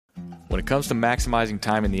When it comes to maximizing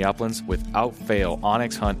time in the uplands, without fail,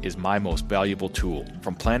 onX Hunt is my most valuable tool.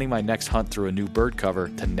 From planning my next hunt through a new bird cover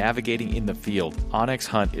to navigating in the field, onX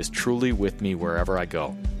Hunt is truly with me wherever I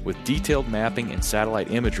go. With detailed mapping and satellite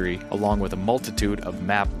imagery, along with a multitude of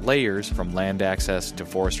map layers from land access to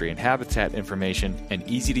forestry and habitat information, and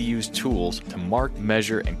easy-to-use tools to mark,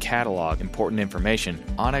 measure, and catalog important information,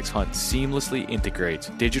 onX Hunt seamlessly integrates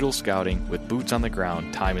digital scouting with boots on the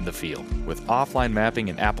ground time in the field. With offline mapping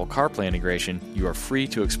and Apple CarPlay integration, you are free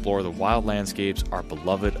to explore the wild landscapes our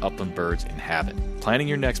beloved upland birds inhabit. Planning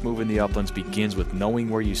your next move in the uplands begins with knowing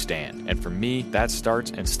where you stand, and for me, that starts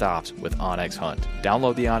and stops with onX Hunt.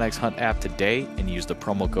 Download the onX Hunt app today and use the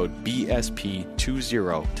promo code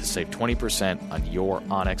BSP20 to save 20% on your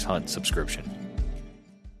onX Hunt subscription.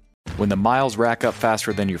 When the miles rack up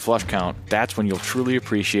faster than your flush count, that's when you'll truly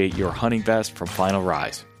appreciate your hunting vest from Final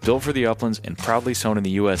Rise. Built for the uplands and proudly sewn in the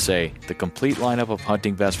USA, the complete lineup of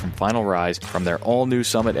hunting vests from Final Rise, from their all-new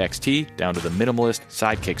Summit XT down to the minimalist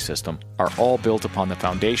Sidekick system, are all built upon the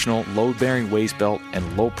foundational load-bearing waist belt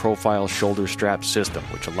and low-profile shoulder strap system,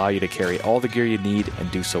 which allow you to carry all the gear you need and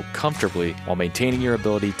do so comfortably while maintaining your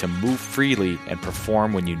ability to move freely and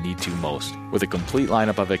perform when you need to most. With a complete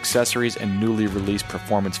lineup of accessories and newly released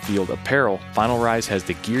performance field apparel, Final Rise has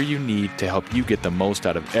the gear you need to help you get the most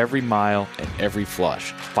out of every mile and every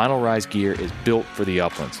flush. Final Rise gear is built for the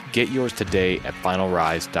uplands. Get yours today at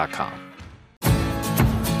finalrise.com.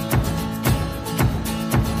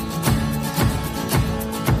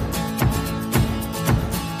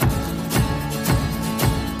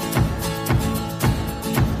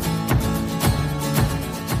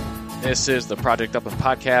 This is the Project Upland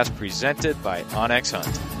podcast presented by onX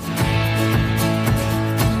Hunt.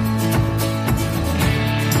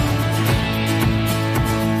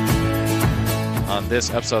 On this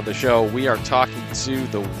episode of the show, we are talking to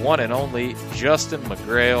the one and only Justin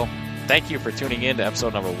McGrail. Thank you for tuning in to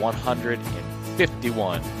episode number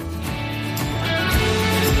 151.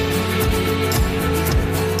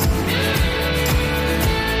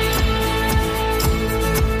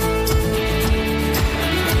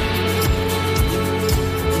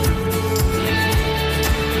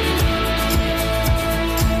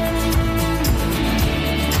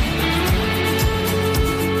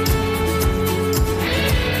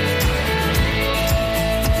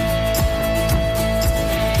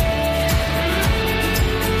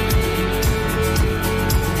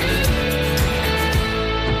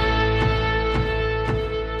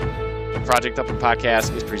 Project Upland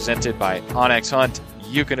podcast is presented by onX Hunt,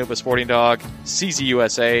 Eukanuba Sporting Dog, CZ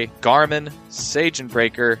USA, Garmin, Sage and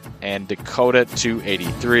Breaker, and Dakota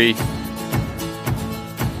 283.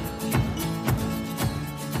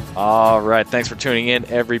 All right, thanks for tuning in,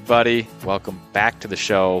 everybody. Welcome back to the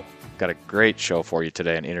show. Got a great show for you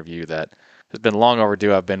today, an interview that has been long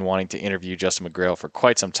overdue. I've been wanting to interview Justin McGrail for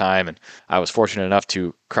quite some time, and I was fortunate enough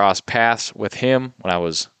to cross paths with him when I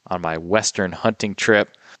was on my Western hunting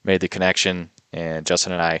trip. Made the connection, and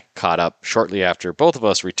Justin and I caught up shortly after both of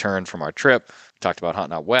us returned from our trip. Talked about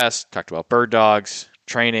hunting out west, talked about bird dogs,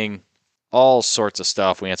 training, all sorts of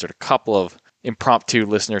stuff. We answered a couple of impromptu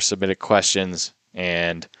listener-submitted questions,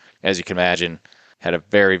 and as you can imagine, had a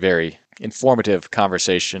very, very informative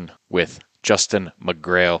conversation with Justin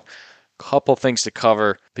McGrail. Couple things to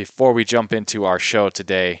cover before we jump into our show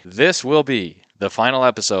today. This will be the final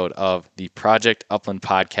episode of the Project Upland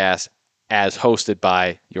podcast, as hosted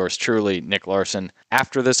by yours truly, Nick Larson.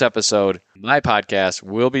 After this episode, my podcast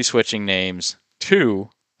will be switching names to,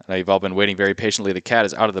 I know you've all been waiting very patiently, the cat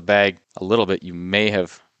is out of the bag a little bit. You may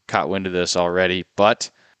have caught wind of this already, but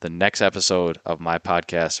the next episode of my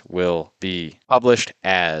podcast will be published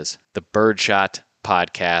as the Birdshot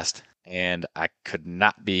Podcast, and I could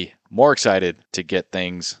not be more excited to get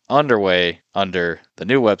things underway under the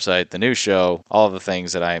new website, the new show, all of the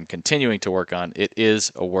things that I am continuing to work on. It is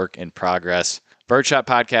a work in progress. Birdshot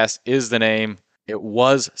Podcast is the name. It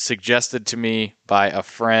was suggested to me by a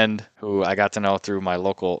friend who I got to know through my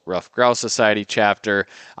local Rough Grouse Society chapter.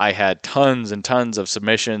 I had tons and tons of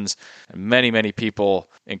submissions, and many people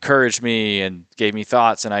encouraged me and gave me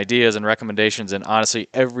thoughts and ideas and recommendations, and honestly,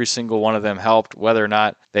 every single one of them helped. Whether or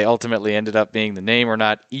not they ultimately ended up being the name or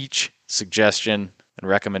not, each suggestion and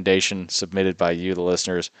recommendation submitted by you, the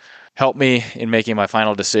listeners, helped me in making my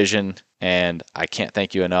final decision, and I can't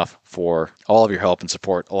thank you enough for all of your help and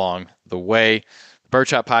support along the way. The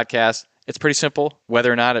Birdshot Podcast, it's pretty simple.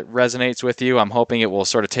 Whether or not it resonates with you, I'm hoping it will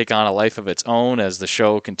sort of take on a life of its own as the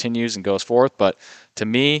show continues and goes forth. But to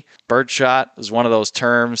me, birdshot is one of those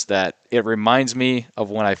terms that it reminds me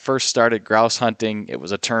of when I first started grouse hunting. It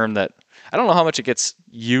was a term that I don't know how much it gets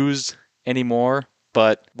used anymore,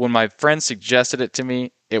 but when my friend suggested it to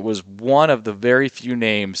me, it was one of the very few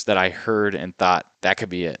names that I heard and thought that could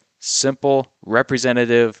be it. Simple,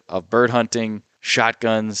 representative of bird hunting,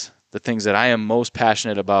 shotguns, the things that I am most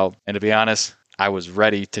passionate about. And to be honest, I was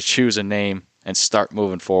ready to choose a name and start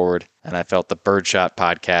moving forward. And I felt the Birdshot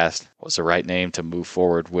Podcast was the right name to move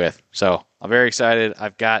forward with. So I'm very excited.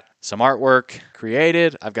 I've got some artwork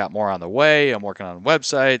created. I've got more on the way. I'm working on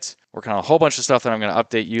websites, working on a whole bunch of stuff that I'm going to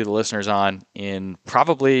update you, the listeners, on in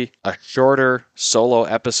probably a shorter solo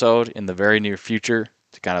episode in the very near future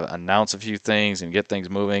to kind of announce a few things and get things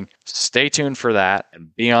moving. Stay tuned for that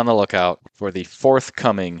and be on the lookout for the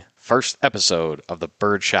forthcoming first episode of the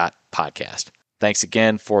Birdshot Podcast. Thanks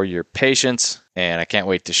again for your patience, and I can't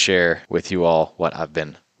wait to share with you all what I've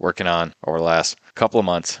been working on over the last couple of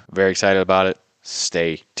months. Very excited about it.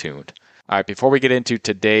 Stay tuned. All right, before we get into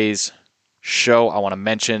today's show, I want to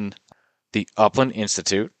mention the Upland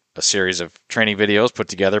Institute, a series of training videos put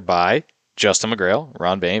together by Justin McGrail,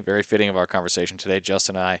 Ron Bain. Very fitting of our conversation today.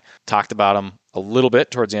 Justin and I talked about them a little bit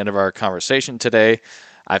towards the end of our conversation today.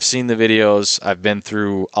 I've seen the videos. I've been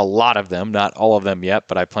through a lot of them, not all of them yet,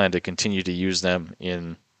 but I plan to continue to use them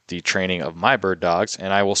in the training of my bird dogs.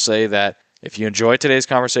 And I will say that if you enjoyed today's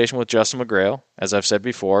conversation with Justin McGrail, as I've said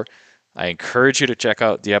before, I encourage you to check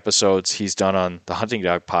out the episodes he's done on the Hunting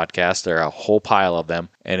Dog Podcast. There are a whole pile of them.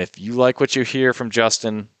 And if you like what you hear from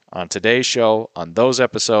Justin on today's show, on those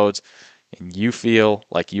episodes, and you feel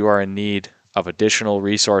like you are in need of additional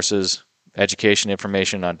resources, education,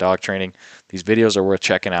 information on dog training, these videos are worth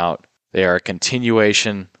checking out. They are a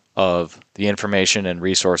continuation of the information and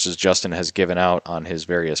resources Justin has given out on his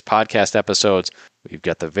various podcast episodes. We've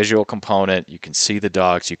got the visual component. You can see the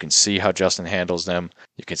dogs. You can see how Justin handles them.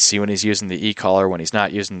 You can see when he's using the e-collar, when he's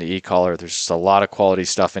not using the e-collar. There's just a lot of quality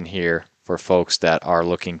stuff in here for folks that are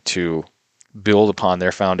looking to build upon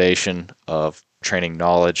their foundation of training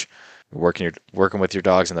knowledge. Working with your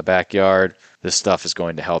dogs in the backyard. This stuff is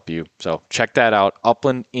going to help you. So check that out,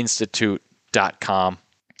 uplandinstitute.com.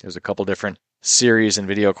 There's a couple different series and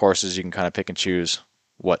video courses. You can kind of pick and choose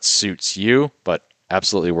what suits you, but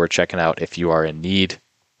absolutely worth checking out if you are in need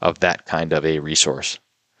of that kind of a resource.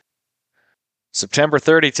 September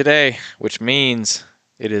 30 today, which means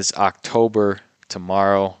it is October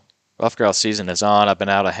tomorrow. Rough grouse season is on. I've been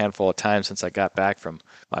out a handful of times since I got back from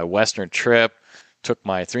my Western trip. Took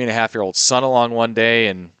my 3.5-year-old son along one day,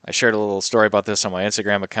 and I shared a little story about this on my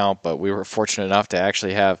Instagram account, but we were fortunate enough to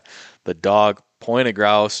actually have the dog point a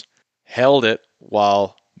grouse, held it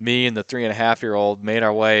while me and the 3.5-year-old made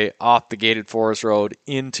our way off the gated forest road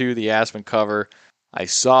into the aspen cover. I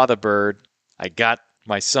saw the bird. I got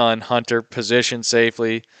my son, Hunter, positioned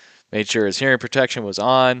safely, made sure his hearing protection was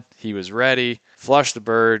on. He was ready, flushed the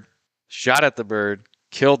bird, shot at the bird,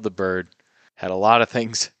 killed the bird. Had a lot of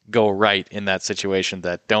things go right in that situation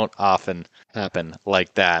that don't often happen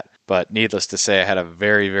like that. But needless to say, I had a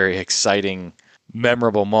very, very exciting,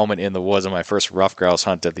 memorable moment in the woods on my first rough grouse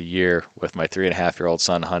hunt of the year with my 3.5-year-old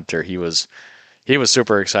son, Hunter. He was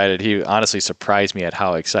super excited. He honestly surprised me at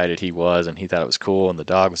how excited he was, and he thought it was cool, and the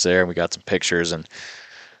dog was there, and we got some pictures, and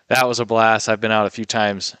that was a blast. I've been out a few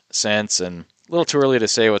times since, and a little too early to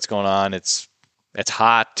say what's going on. It's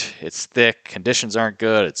hot, it's thick, conditions aren't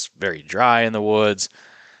good, it's very dry in the woods.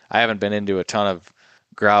 I haven't been into a ton of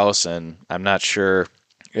grouse, and I'm not sure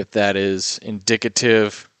if that is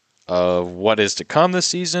indicative of what is to come this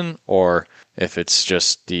season, or if it's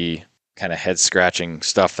just the kind of head-scratching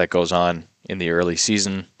stuff that goes on in the early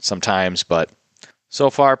season sometimes. But so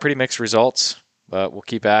far, pretty mixed results, but we'll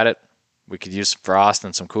keep at it. We could use some frost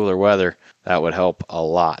and some cooler weather. That would help a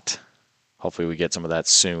lot. Hopefully we get some of that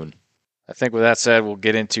soon. I think with that said, we'll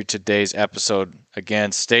get into today's episode.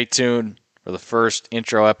 Again, stay tuned for the first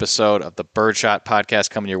intro episode of the Birdshot Podcast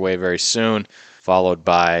coming your way very soon, followed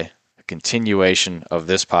by a continuation of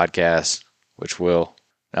this podcast, which will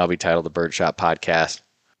now be titled the Birdshot Podcast.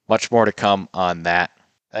 Much more to come on that.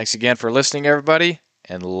 Thanks again for listening, everybody,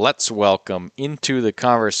 and let's welcome into the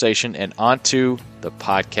conversation and onto the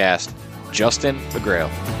podcast, Justin McGrail.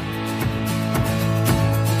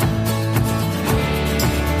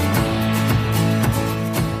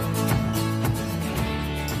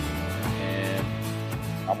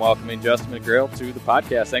 Welcoming Justin McGrail to the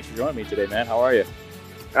podcast. Thanks for joining me today, man. How are you?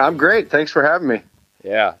 I'm great. Thanks for having me.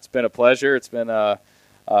 Yeah, it's been a pleasure. It's been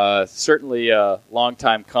certainly a long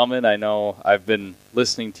time coming. I know I've been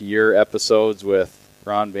listening to your episodes with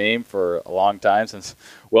Ron Bain for a long time, since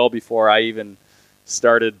well before I even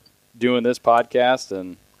started doing this podcast,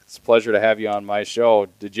 and it's a pleasure to have you on my show.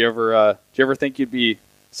 Did you ever think you'd be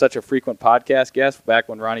such a frequent podcast guest back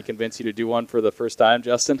when Ronnie convinced you to do one for the first time,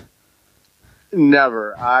 Justin?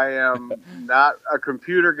 Never. I am not a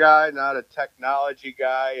computer guy, not a technology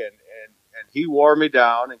guy, and he wore me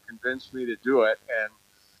down and convinced me to do it. And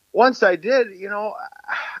once I did,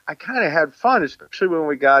 I kind of had fun, especially when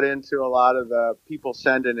we got into a lot of the people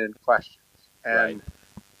sending in questions. And Right.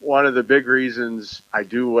 one of the big reasons I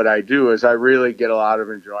do what I do is I really get a lot of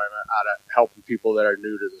enjoyment out of helping people that are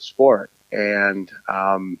new to the sport. And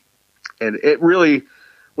it really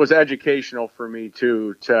was educational for me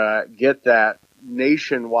too, to get that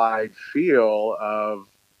nationwide feel of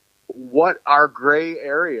what are gray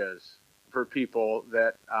areas for people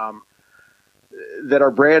that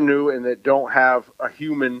are brand new and that don't have a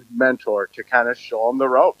human mentor to kind of show them the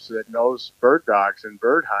ropes, that knows bird dogs and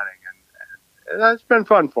bird hunting. And that's been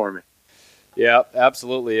fun for me. Yeah,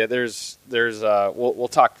 absolutely. We'll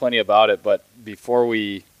talk plenty about it, but before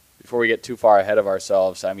we get too far ahead of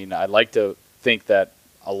ourselves, I mean, I'd like to think that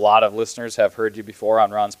a lot of listeners have heard you before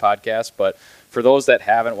on Ron's podcast, but for those that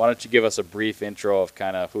haven't, why don't you give us a brief intro of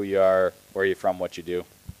kind of who you are, where you're from, what you do?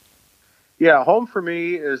 Yeah, home for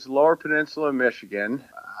me is Lower Peninsula, Michigan.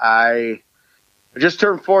 I just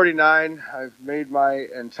turned 49. I've made my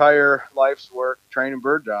entire life's work training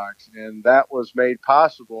bird dogs, and that was made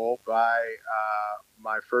possible by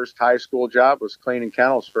my first high school job was cleaning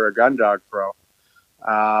kennels for a gun dog pro.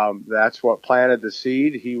 That's what planted the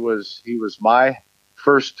seed. He was my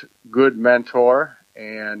first good mentor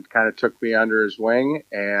and kind of took me under his wing,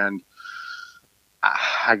 and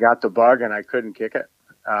I got the bug and I couldn't kick it.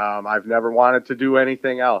 I've never wanted to do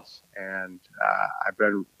anything else, and I've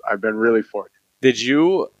been really fortunate. Did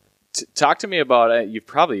you talk to me about it? You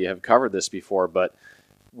probably have covered this before, but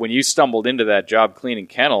when you stumbled into that job cleaning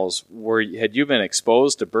kennels, had you been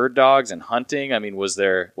exposed to bird dogs and hunting? I mean, was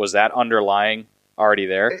that underlying already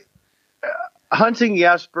there? Hunting,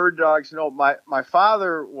 yes. Bird dogs, no. My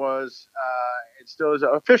father was and still is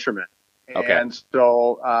a fisherman. Okay. And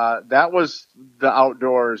so that was the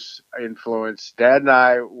outdoors influence. Dad and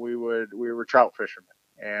I, we were trout fishermen.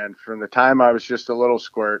 And from the time I was just a little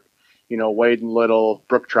squirt, wading little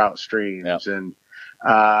brook trout streams. Yep. And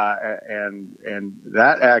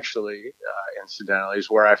that actually, incidentally, is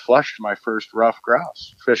where I flushed my first rough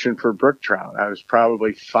grouse, fishing for brook trout. I was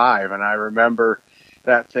probably 5, and I remember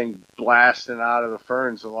that thing blasting out of the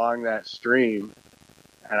ferns along that stream.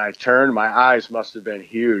 And I turned, my eyes must have been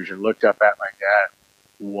huge, and looked up at my dad.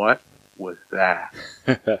 What was that?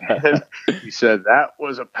 And he said, that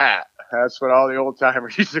was a pat. That's what all the old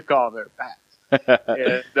timers used to call their pats.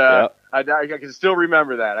 And Yep. I can still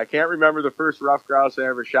remember that. I can't remember the first rough grouse I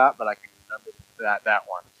ever shot, but I can remember that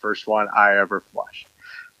one, first one I ever flushed.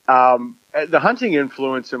 The hunting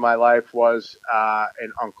influence in my life was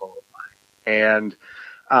an uncle of mine.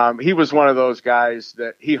 And he was one of those guys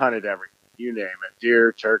that he hunted everything. You name it,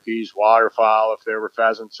 deer, turkeys, waterfowl. If there were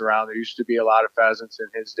pheasants around, there used to be a lot of pheasants in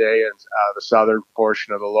his day in the southern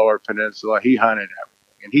portion of the Lower Peninsula. He hunted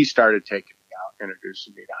everything, and he started taking me out,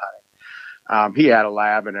 introducing me to hunting. He had a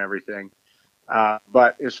lab and everything.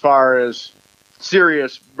 But as far as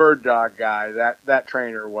serious bird dog guy, that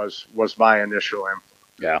trainer was my initial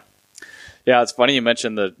influence. Yeah. It's funny you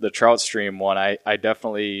mentioned the trout stream one. I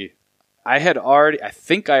think I had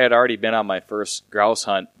already been on my first grouse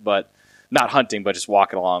hunt, but not hunting, but just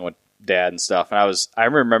walking along with Dad and stuff. And I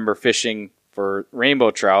remember fishing for rainbow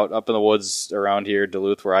trout up in the woods around here,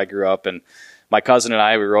 Duluth, where I grew up. And my cousin and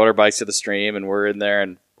I, we rode our bikes to the stream, and we're in there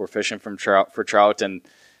and we're fishing for trout. And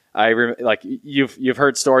you've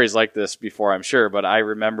heard stories like this before, I'm sure, but I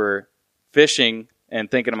remember fishing and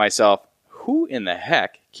thinking to myself, who in the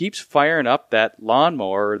heck keeps firing up that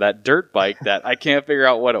lawnmower or that dirt bike that I can't figure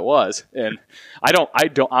out what it was? And I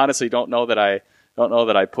honestly don't know that I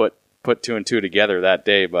put 2 and 2 together that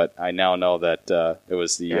day, but I now know that it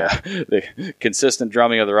was the consistent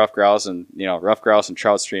drumming of the rough grouse, and rough grouse and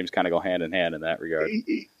trout streams kind of go hand in hand in that regard.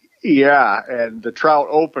 Yeah, and the trout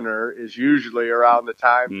opener is usually around the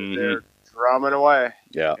time that they're drumming away.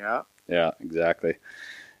 Yeah, exactly.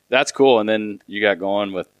 That's cool. And then you got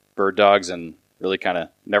going with bird dogs and really kind of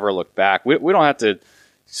never looked back. We don't have to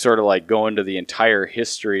sort of like go into the entire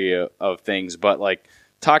history of things, but like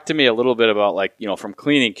talk to me a little bit about like, from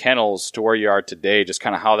cleaning kennels to where you are today, just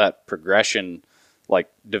kind of how that progression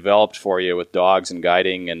like developed for you with dogs and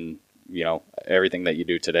guiding and, everything that you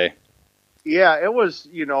do today. Yeah, it was,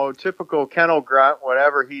 typical kennel grunt,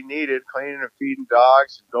 whatever he needed, cleaning and feeding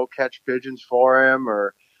dogs, and go catch pigeons for him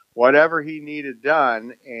or whatever he needed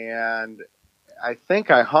done. And I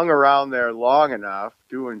think I hung around there long enough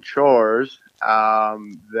doing chores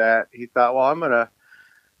that he thought, well, I'm going to,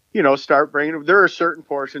 start bringing, there are certain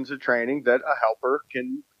portions of training that a helper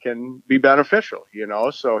can be beneficial,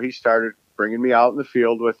 so he started bringing me out in the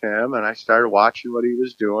field with him, and I started watching what he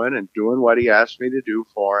was doing and doing what he asked me to do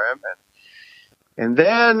for him. And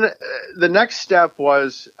then the next step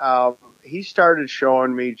was he started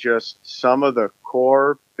showing me just some of the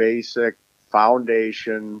core, basic,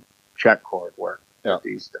 foundation check cord work with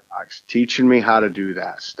these dogs, teaching me how to do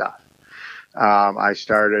that stuff. I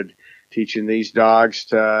started teaching these dogs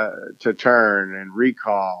to turn and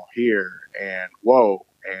recall here and whoa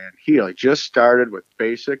and heel. I just started with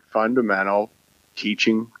basic, fundamental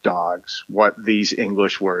teaching dogs what these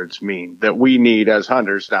English words mean that we need as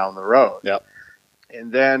hunters down the road. Yep.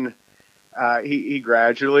 And then he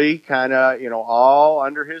gradually kind of, all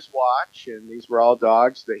under his watch, and these were all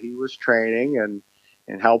dogs that he was training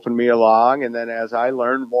and helping me along. And then as I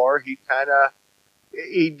learned more,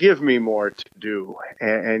 he'd give me more to do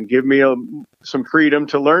and give me some freedom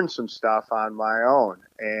to learn some stuff on my own.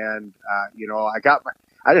 And,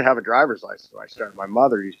 I didn't have a driver's license when I started. My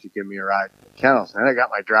mother used to give me a ride to the kennels, and I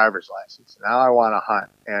got my driver's license. Now I want to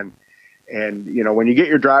hunt. And when you get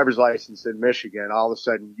your driver's license in Michigan, all of a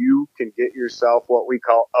sudden you can get yourself what we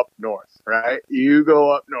call up north, right? You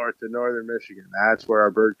go up north to northern Michigan. That's where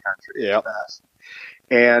our bird country is best.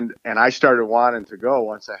 And I started wanting to go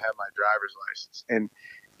once I had my driver's license. And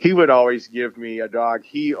he would always give me a dog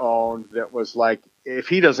he owned that was like, if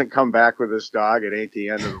he doesn't come back with this dog, it ain't the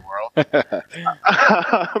end of the world.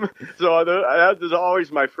 So that was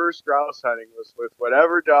always my first grouse hunting, was with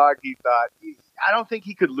whatever dog he thought, I don't think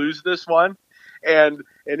he could lose this one. And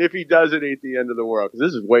if he does, it ain't the end of the world.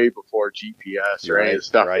 Because this is way before GPS or any of the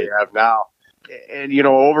stuff we have now. And,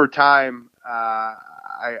 over time,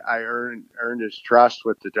 I earned his trust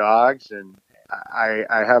with the dogs. And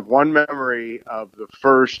I have one memory of the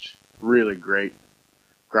first really great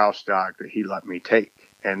grouse dog that he let me take.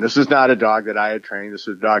 And this is not a dog that I had trained. This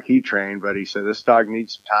is a dog he trained, but he said, this dog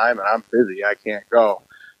needs some time and I'm busy. I can't go.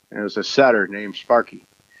 And it was a setter named Sparky.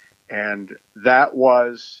 And that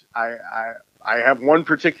was, I have one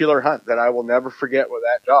particular hunt that I will never forget with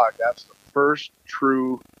that dog. That's the first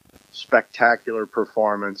true spectacular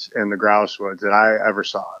performance in the grouse woods that I ever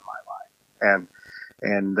saw in my life.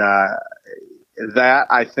 And that,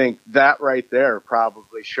 I think that right there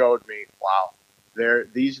probably showed me, wow,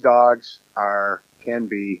 these dogs can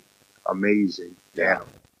be amazing. Yeah.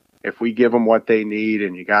 If we give them what they need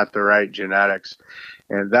and you got the right genetics.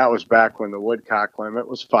 And that was back when the woodcock limit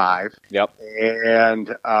was 5. Yep.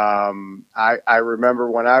 And I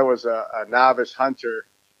remember when I was a novice hunter,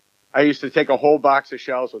 I used to take a whole box of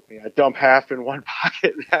shells with me. I'd dump half in one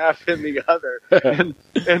pocket and half in the other.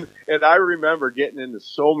 and I remember getting into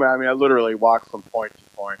so many. I literally walked from point to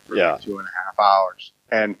point for like 2.5 hours.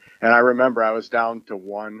 And I remember I was down to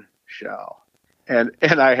one shell. And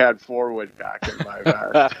I had 4 woodcock in my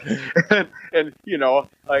vest. and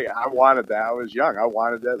I wanted that. I was young. I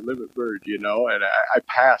wanted that limit bird, and I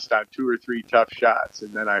passed on 2 or 3 tough shots,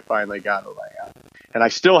 and then I finally got a layout. And I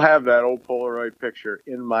still have that old Polaroid picture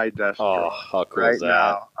in my desk drawer how cool right is that?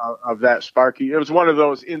 Now of that Sparky. It was one of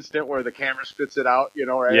those instant where the camera spits it out,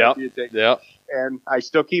 right after you take it. And I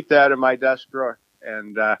still keep that in my desk drawer.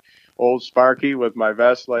 And old Sparky with my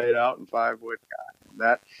vest laid out and 5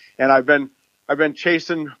 woodcock. And I've been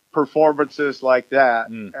chasing performances like that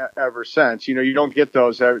ever since. You don't get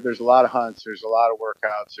those. There's a lot of hunts. There's a lot of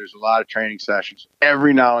workouts. There's a lot of training sessions.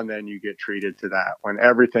 Every now and then you get treated to that when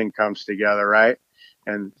everything comes together, right?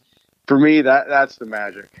 And for me, that's the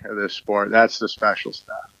magic of this sport. That's the special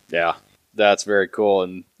stuff. Yeah, that's very cool.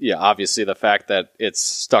 And yeah, obviously the fact that it's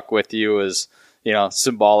stuck with you is,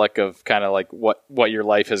 symbolic of kind of like what your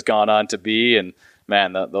life has gone on to be. And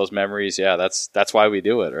man, those memories, that's why we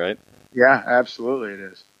do it, right? Yeah, absolutely it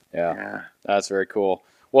is. Yeah. That's very cool.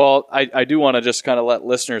 Well, I do want to just kind of let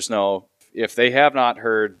listeners know, if they have not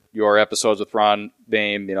heard your episodes with Ron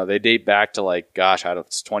Boehm, they date back to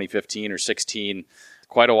it's 2015 or 16,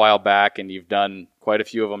 quite a while back, and you've done quite a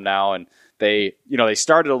few of them now. And they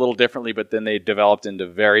started a little differently, but then they developed into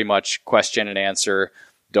very much question and answer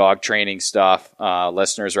dog training stuff.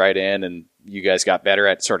 Listeners write in, and you guys got better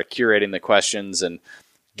at sort of curating the questions and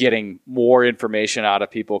getting more information out of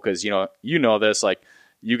people, because this, like,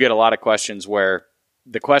 you get a lot of questions where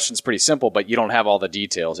the question's pretty simple, but you don't have all the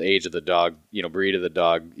details: age of the dog, breed of the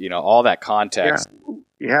dog, all that context.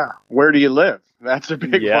 Yeah. Where do you live? That's a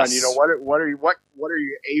big one. What are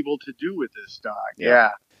you able to do with this dog?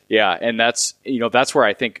 Yeah, and that's where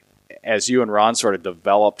I think, as you and Ron sort of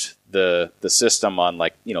developed the system on,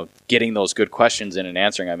 getting those good questions in and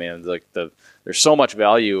answering. I mean, there's so much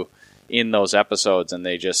value in those episodes, and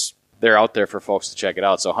they're out there for folks to check it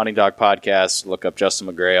out. So Hunting Dog Podcast, look up Justin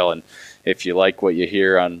McGrail, and if you like what you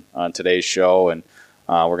hear on today's show, and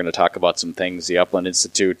We're going to talk about some things, the Upland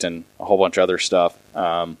Institute, and a whole bunch of other stuff.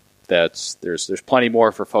 There's plenty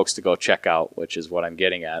more for folks to go check out, which is what I'm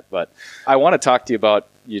getting at. But I want to talk to you about,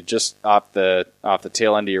 you just off the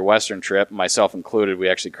tail end of your Western trip, myself included. We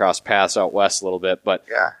actually crossed paths out west a little bit. But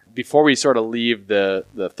before we sort of leave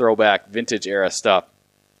the throwback vintage era stuff,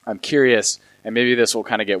 I'm curious, and maybe this will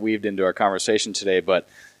kind of get weaved into our conversation today, but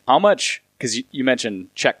how much, because you mentioned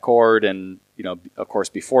check cord and, of course,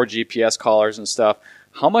 before GPS collars and stuff,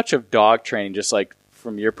 how much of dog training, just like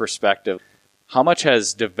from your perspective, how much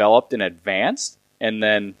has developed and advanced, and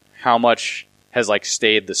then how much has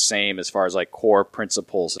stayed the same as far as core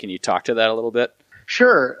principles? Can you talk to that a little bit?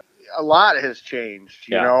 Sure. A lot has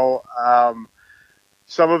changed,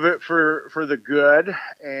 some of it for the good.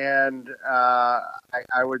 And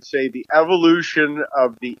I would say the evolution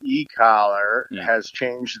of the e-collar has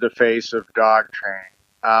changed the face of dog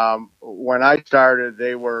training. When I started,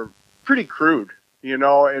 they were pretty crude,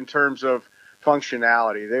 in terms of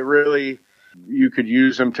functionality. They really, you could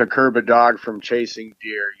use them to curb a dog from chasing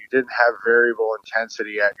deer. You didn't have variable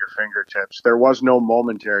intensity at your fingertips. There was no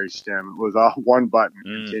momentary stim. It was all one button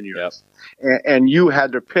continuous. Yep. And you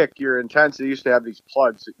had to pick your intensity. You used to have these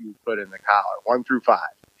plugs that you put in the collar, 1 through 5.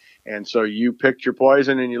 And so you picked your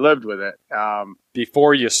poison and you lived with it.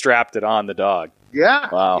 Before you strapped it on the dog. Yeah.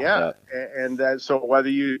 Wow. Yeah. And so whether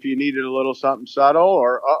if you needed a little something subtle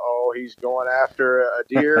or, he's going after a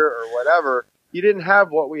deer or whatever, you didn't have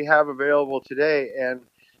what we have available today. And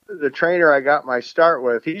the trainer I got my start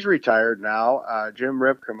with, he's retired now, Jim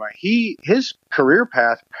Ripka. His career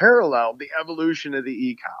path paralleled the evolution of the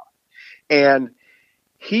e-collar. And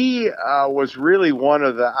he was really one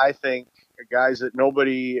of the, I think, guys that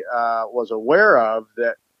nobody was aware of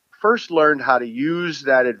that first learned how to use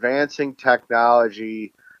that advancing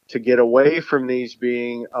technology to get away from these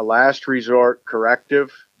being a last resort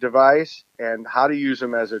corrective device and how to use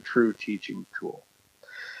them as a true teaching tool.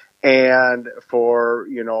 And for,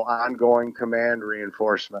 ongoing command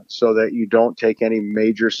reinforcement so that you don't take any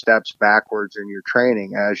major steps backwards in your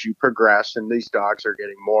training as you progress and these dogs are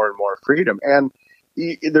getting more and more freedom. And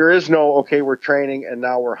there is no, okay, we're training and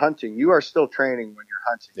now we're hunting. You are still training when you're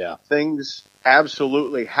hunting. Yeah. Things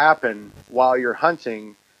absolutely happen while you're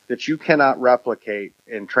hunting that you cannot replicate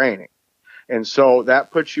in training. And so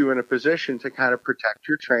that puts you in a position to kind of protect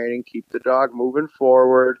your training, keep the dog moving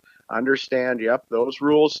forward, understand, yep, those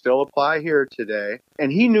rules still apply here today.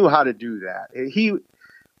 And he knew how to do that.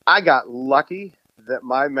 I got lucky that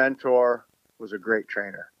my mentor was a great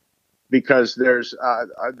trainer because there's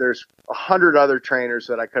 100 other trainers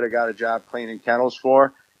that I could have got a job cleaning kennels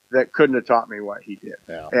for that couldn't have taught me what he did.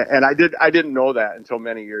 Yeah. And I didn't know that until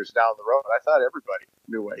many years down the road. I thought everybody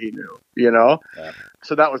knew what he knew, Yeah.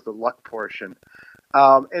 So that was the luck portion.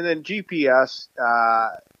 And then GPS,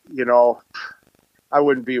 I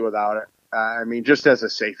wouldn't be without it. Just as a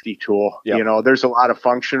safety tool, Yep. There's a lot of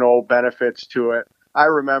functional benefits to it. I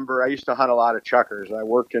remember I used to hunt a lot of chuckers. I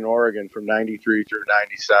worked in Oregon from 93 through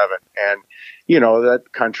 97. And,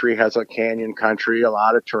 that country has a canyon country, a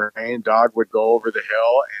lot of terrain. Dog would go over the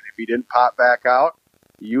hill. And if he didn't pop back out,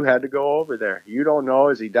 you had to go over there. You don't know,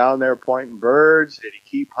 is he down there pointing birds? Did he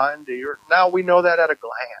keep hunting? Now we know that at a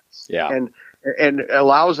glance. Yeah. And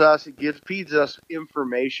allows us, feeds us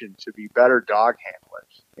information to be better dog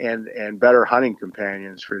handlers and better hunting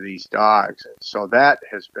companions for these dogs. And so that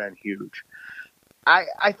has been huge.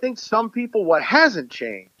 I think some people, what hasn't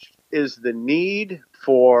changed is the need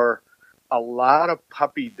for a lot of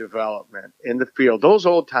puppy development in the field. Those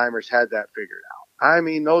old timers had that figured out.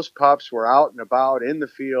 Those pups were out and about in the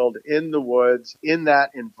field, in the woods, in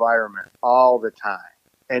that environment all the time.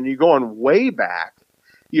 And you're going way back,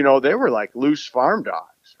 they were like loose farm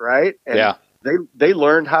dogs, right? And yeah. They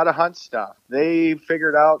learned how to hunt stuff. They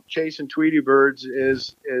figured out chasing Tweety birds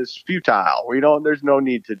is futile. There's no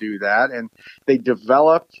need to do that. And they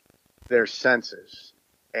developed their senses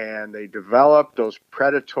and they developed those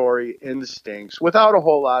predatory instincts without a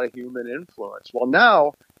whole lot of human influence. Well,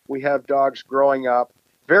 now we have dogs growing up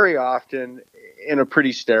very often in a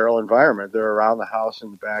pretty sterile environment. They're around the house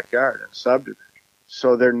in the backyard and subdivision.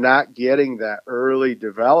 So they're not getting that early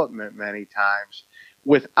development many times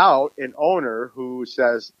without an owner who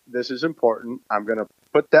says, this is important. I'm going to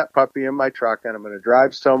put that puppy in my truck and I'm going to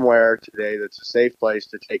drive somewhere today that's a safe place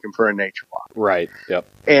to take him for a nature walk. Right. Yep.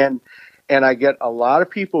 And I get a lot of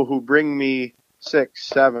people who bring me 6,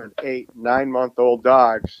 7, 8, 9-month-old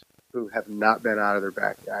dogs who have not been out of their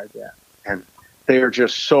backyard yet. And they are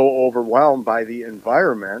just so overwhelmed by the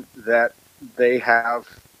environment that they have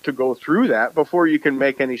to go through that before you can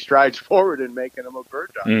make any strides forward in making them a bird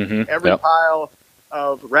dog. Mm-hmm. Every pile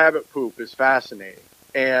of rabbit poop is fascinating.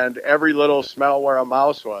 and every little smell where a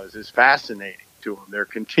mouse was is fascinating to them. They're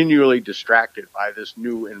continually distracted by this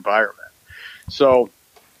new environment. So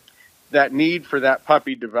that need for that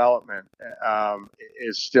puppy development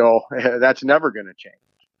is still, that's never going to change.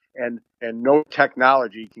 And no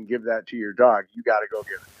technology can give that to your dog. You got to go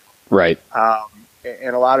give it. Right.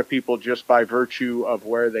 And a lot of people, just by virtue of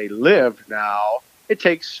where they live now, it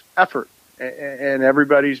takes effort, and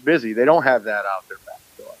everybody's busy. They don't have that out their back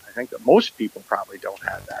door. I think that most people probably don't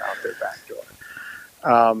have that out their back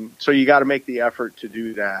door. So you got to make the effort to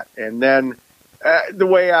do that. And then the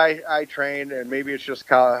way I train, and maybe it's just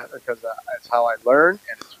because it's how I learn,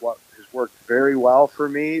 and it's what has worked very well for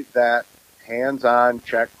me, that hands-on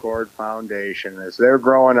check cord foundation. As they're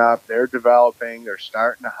growing up, they're developing, they're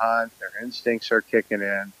starting to hunt, their instincts are kicking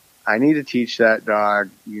in. I need to teach that dog,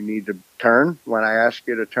 you need to turn when I ask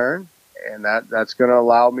you to turn, and that's going to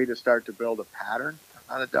allow me to start to build a pattern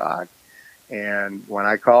on a dog. And when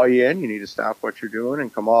I call you in, you need to stop what you're doing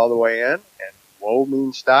and come all the way in. And whoa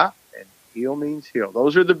means stop, and heel means heel.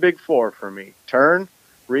 Those are the big four for me: turn,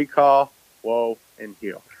 recall, whoa, and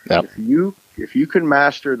heel. Yep. If you can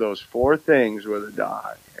master those four things with a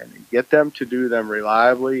dog and get them to do them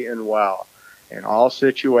reliably and well in all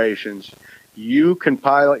situations, you can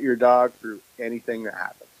pilot your dog through anything that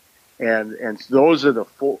happens. And those are the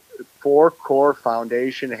four core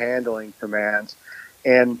foundation handling commands.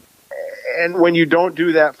 And when you don't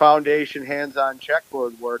do that foundation hands-on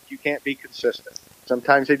checkboard work, you can't be consistent.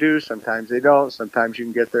 Sometimes they do, sometimes they don't. Sometimes you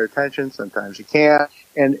can get their attention, sometimes you can't.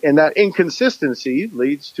 And that inconsistency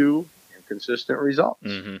leads to inconsistent results.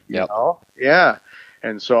 Mm-hmm. Yep. You know? Yeah.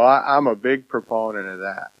 And so I'm a big proponent of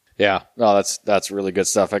that. Yeah. No, that's really good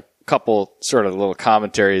stuff. A couple sort of little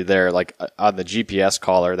commentary there, like on the GPS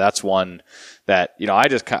collar. That's one that,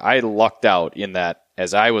 I lucked out in that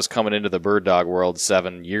as I was coming into the bird dog world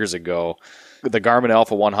 7 years ago, the Garmin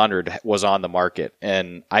Alpha 100 was on the market,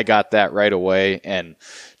 and I got that right away. And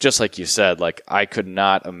just like you said, like I could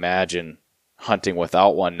not imagine hunting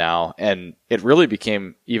without one now. And it really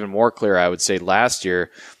became even more clear, I would say, last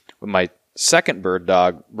year with my second bird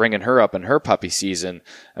dog, bringing her up in her puppy season.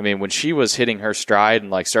 I mean, when she was hitting her stride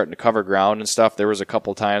and like starting to cover ground and stuff, there was a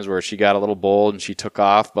couple times where she got a little bold and she took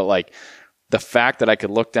off. But like the fact that I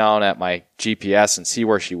could look down at my GPS and see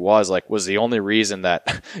where she was the only reason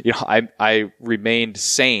that, I remained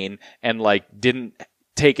sane and like didn't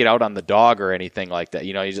take it out on the dog or anything like that.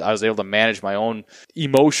 I was able to manage my own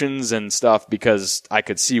emotions and stuff because I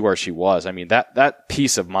could see where she was. I mean, that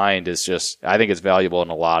peace of mind is just, I think it's valuable in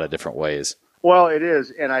a lot of different ways. Well, it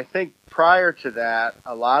is. And I think prior to that,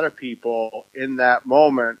 a lot of people in that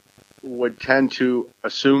moment would tend to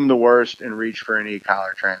assume the worst and reach for an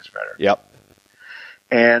e-collar transmitter. Yep.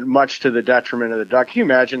 And much to the detriment of the dog. Can you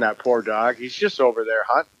imagine that poor dog? He's just over there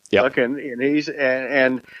hunting. Yep. Looking, and he's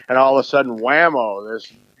and all of a sudden, whammo!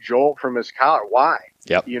 This jolt from his collar. Why?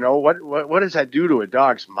 Yep. What does that do to a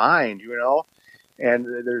dog's mind? And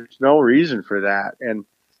there's no reason for that. And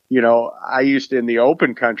I used to, in the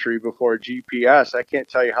open country before GPS, I can't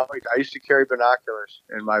tell you how many. I used to carry binoculars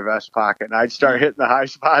in my vest pocket, and I'd start hitting the high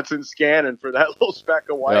spots and scanning for that little speck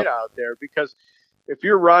of white out there. Because if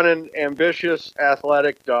you're running ambitious,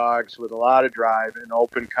 athletic dogs with a lot of drive in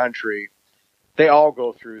open country, they all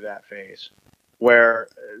go through that phase where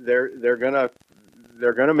they're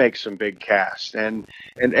gonna make some big casts, and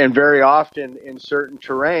very often in certain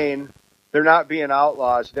terrain, they're not being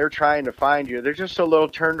outlaws. They're trying to find you. They're just a little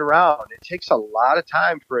turned around. It takes a lot of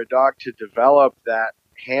time for a dog to develop that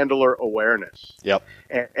handler awareness. Yep.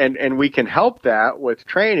 And we can help that with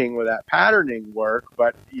training, with that patterning work,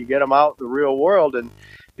 but you get them out in the real world, and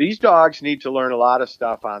these dogs need to learn a lot of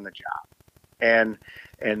stuff on the job.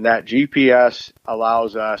 And that GPS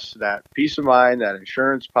allows us that peace of mind, that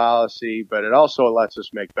insurance policy, but it also lets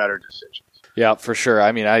us make better decisions. Yeah, for sure.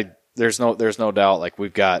 I mean, there's no doubt. Like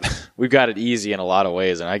we've got it easy in a lot of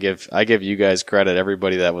ways, and I give you guys credit.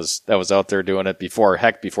 Everybody that was out there doing it before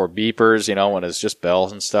beepers, when it's just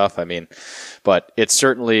bells and stuff. I mean, but it's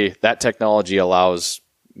certainly that technology allows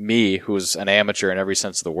me, who's an amateur in every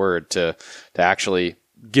sense of the word, to actually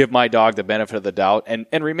give my dog the benefit of the doubt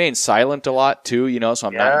and remain silent a lot too, so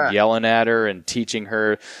I'm not yelling at her and teaching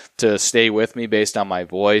her to stay with me based on my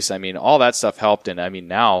voice. I mean, all that stuff helped. And I mean,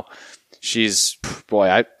 now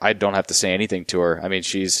I don't have to say anything to her. I mean,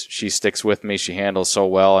 she sticks with me. She handles so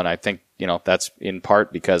well. And I think, that's in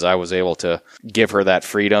part because I was able to give her that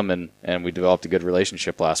freedom and we developed a good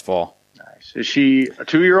relationship last fall. Nice. Is she a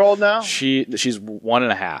 2-year-old now? She's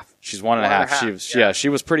 1.5. She's 1.5. She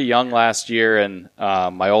was pretty young last year, and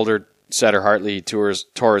my older Setter Hartley tore his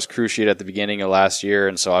cruciate at the beginning of last year,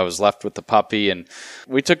 and so I was left with the puppy, and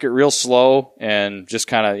we took it real slow and just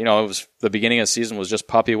kind of, it was the beginning of the season was just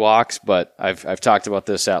puppy walks, but I've talked about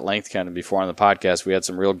this at length kind of before on the podcast. We had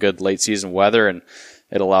some real good late season weather, and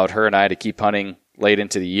it allowed her and I to keep hunting late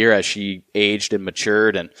into the year as she aged and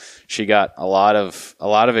matured, and she got a lot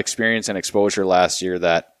of experience and exposure last year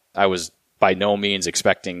that I was by no means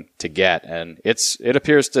expecting to get, and it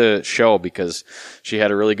appears to show because she had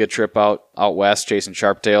a really good trip out west chasing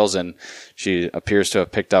sharptails, and she appears to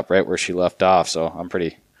have picked up right where she left off. So I'm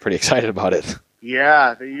pretty excited about it.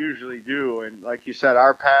 Yeah, they usually do, and like you said,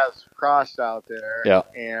 our paths crossed out there. Yeah,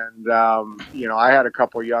 and I had a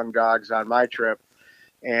couple young dogs on my trip,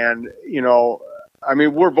 and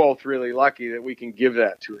we're both really lucky that we can give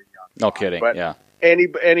that to a young dog. No kidding. But yeah.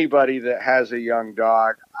 Anybody that has a young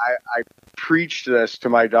dog, I preach this to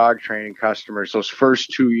my dog training customers. Those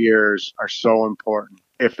first 2 years are so important.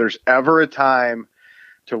 If there's ever a time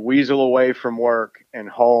to weasel away from work and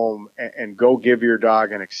home and go give your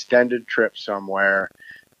dog an extended trip somewhere,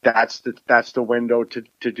 that's the window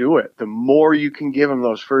to do it. The more you can give them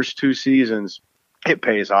those first 2 seasons, it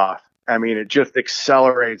pays off. I mean, it just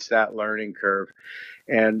accelerates that learning curve.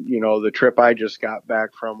 And, the trip I just got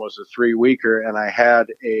back from was a 3-weeker, and I had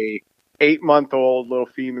a 8-month-old little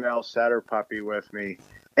female setter puppy with me.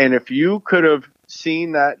 And if you could have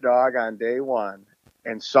seen that dog on day one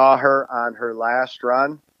and saw her on her last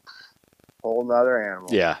run, whole nother animal.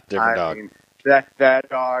 Yeah, different dog. I mean, that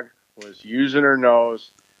dog was using her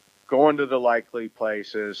nose, going to the likely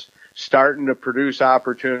places, starting to produce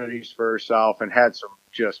opportunities for herself, and had some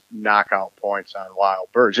just knockout points on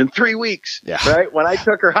wild birds in 3 weeks. Yeah. Right. When I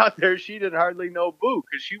took her out there, she didn't hardly know boo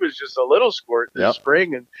because she was just a little squirt this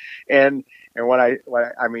spring. And when I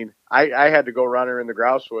had to go run her in the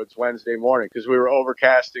grouse woods Wednesday morning because we were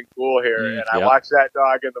overcast and cool here. And I watched that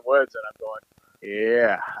dog in the woods and I'm going,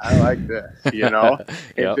 yeah, I like this,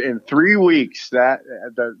 In 3 weeks, that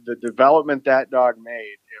the development that dog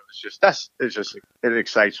made, it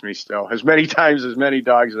excites me still. As many dogs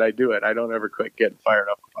that I do it, I don't ever quit getting fired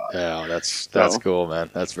up about it. Yeah, that's cool, man.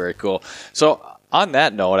 That's very cool. So on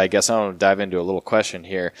that note, I guess I want to dive into a little question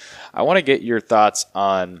here. I want to get your thoughts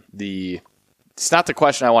on it's not the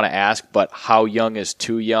question I want to ask, but how young is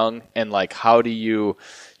too young? And like, how are you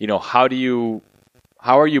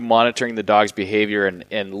monitoring the dog's behavior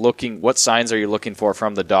and looking, what signs are you looking for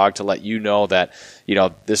from the dog to let you know that,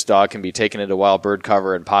 this dog can be taken into wild bird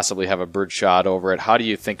cover and possibly have a bird shot over it? How do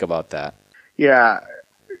you think about that? Yeah.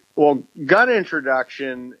 Well, gun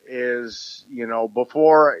introduction is,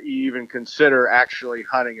 before you even consider actually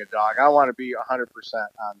hunting a dog, I want to be 100% on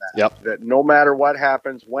that. Yep. That no matter what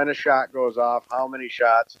happens, when a shot goes off, how many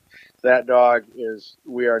shots, that dog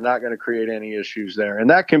we are not going to create any issues there. And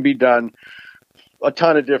that can be done a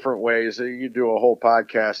ton of different ways. You do a whole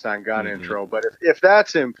podcast on gun intro, but if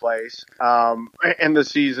that's in place, and the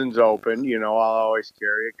season's open, I'll always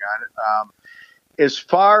carry a gun. As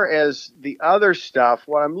far as the other stuff,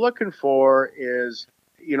 what I'm looking for is,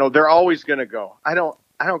 they're always going to go. I don't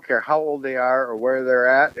care how old they are or where they're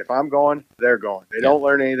at. If I'm going, they're going. They don't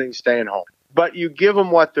learn anything staying home. But you give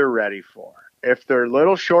them what they're ready for. If they're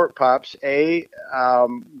little short pups, going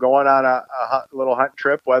on a little hunt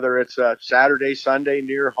trip, whether it's a Saturday, Sunday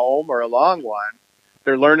near home or a long one,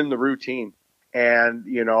 they're learning the routine and,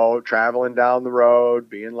 traveling down the road,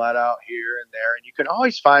 being let out here and there. And you can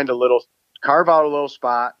always carve out a little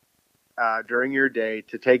spot during your day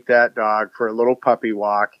to take that dog for a little puppy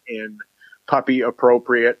walk in puppy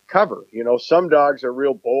appropriate cover. Some dogs are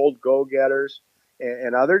real bold go-getters.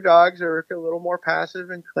 And other dogs are a little more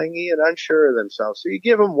passive and clingy and unsure of themselves. So you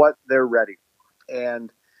give them what they're ready for.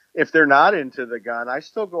 And if they're not into the gun, I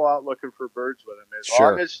still go out looking for birds with them.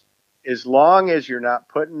 As long as you're not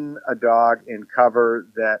putting a dog in cover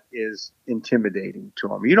that is intimidating to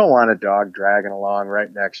them. You don't want a dog dragging along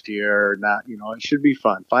right next to you or not. It should be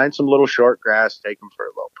fun. Find some little short grass, take them for a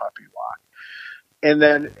little puppy walk. And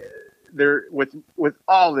then with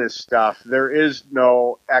all this stuff, there is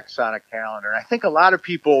no X on a calendar. I think a lot of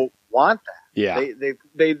people want that. Yeah.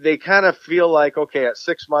 They kind of feel like, okay, at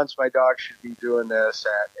 6 months, my dog should be doing this.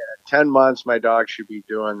 At 10 months, my dog should be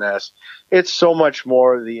doing this. It's so much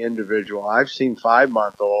more the individual. I've seen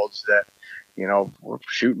 5-month-olds that, we're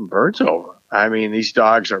shooting birds over. I mean, these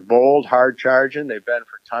dogs are bold, hard charging. They've been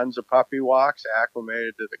for tons of puppy walks,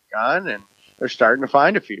 acclimated to the gun, and they're starting to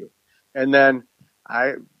find a few. And then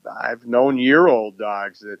I've known year-old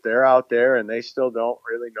dogs that they're out there and they still don't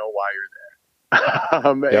really know why you're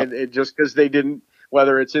there. And it just because they didn't,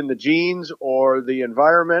 whether it's in the genes or the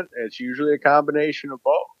environment, it's usually a combination of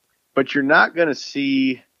both. But you're not going to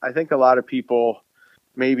see, I think a lot of people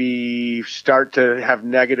maybe start to have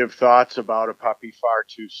negative thoughts about a puppy far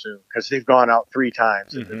too soon because they've gone out 3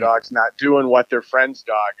 times and the dog's not doing what their friend's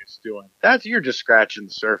dog is doing. You're just scratching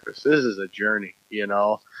the surface. This is a journey, you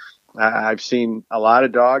know. I've seen a lot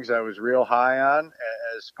of dogs I was real high on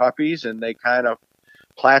as puppies, and they kind of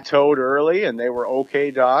plateaued early, and they were okay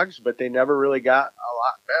dogs, but they never really got a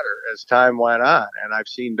lot better as time went on. And I've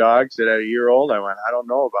seen dogs that at a year old, I went, I don't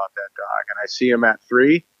know about that dog. And I see him at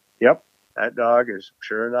 3. Yep, that dog is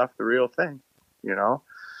sure enough the real thing, you know.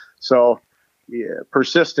 So yeah,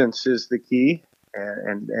 persistence is the key,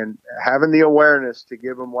 and having the awareness to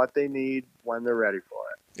give them what they need when they're ready for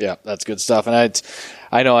it. Yeah, that's good stuff. And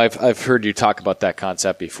I know I've heard you talk about that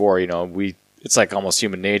concept before. You know, it's like almost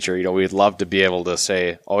human nature. You know, we'd love to be able to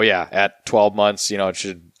say, oh yeah, at 12 months, you know, it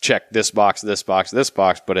should check this box, this box, this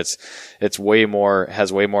box. But it's has way more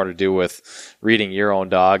to do with reading your own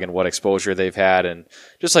dog and what exposure they've had. And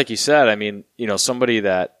just like you said, I mean, you know, somebody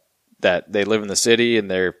that they live in the city and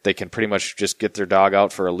they can pretty much just get their dog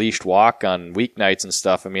out for a leashed walk on weeknights and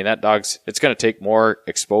stuff. I mean, it's going to take more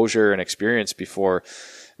exposure and experience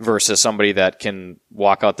versus somebody that can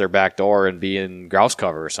walk out their back door and be in grouse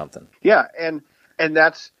cover or something. Yeah, and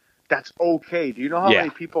that's okay. Do you know how many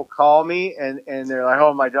people call me and they're like,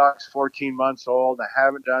 oh, my dog's 14 months old, I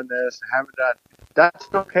haven't done this, I haven't done. That's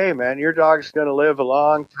okay, man. Your dog's going to live a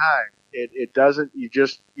long time. It doesn't. You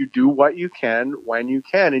do what you can when you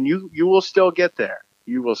can, and you will still get there.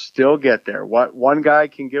 You will still get there. What one guy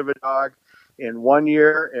can give a dog in 1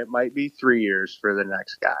 year, it might be 3 years for the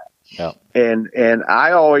next guy. Yeah. And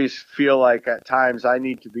I always feel like at times I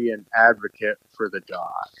need to be an advocate for the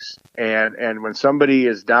dogs. And when somebody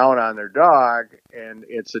is down on their dog and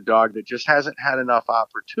it's a dog that just hasn't had enough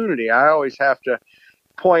opportunity, I always have to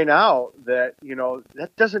point out that, you know,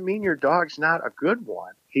 that doesn't mean your dog's not a good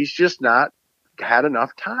one. He's just not had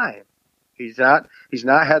enough time. He's not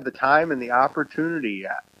had the time and the opportunity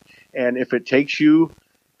yet. And if it takes you,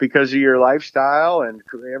 because of your lifestyle and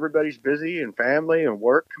everybody's busy and family and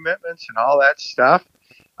work commitments and all that stuff,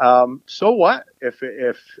 so what if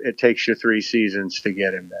it takes you 3 seasons to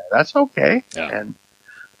get him there? That's okay. Yeah. And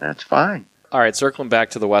that's fine. All right, circling back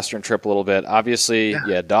to the Western trip a little bit. Obviously,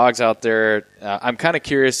 yeah, dogs out there. I'm kind of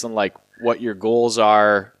curious on like what your goals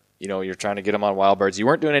are. You know, you're trying to get them on wild birds. You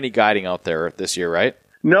weren't doing any guiding out there this year, right?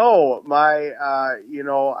 No,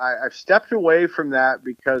 I've stepped away from that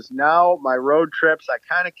because now my road trips, I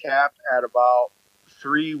kind of capped at about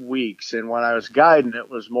 3 weeks. And when I was guiding,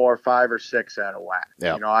 it was more 5 or 6 at a whack.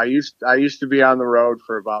 Yeah. You know, I used to be on the road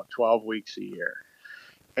for about 12 weeks a year.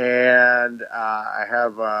 And I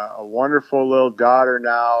have a wonderful little daughter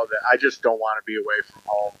now that I just don't want to be away from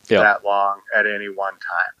home that long at any one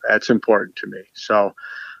time. That's important to me. So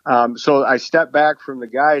I stepped back from the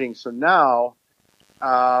guiding. So now,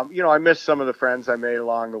 I missed some of the friends I made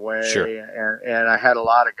along the way. Sure. And I had a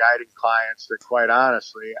lot of guiding clients that, quite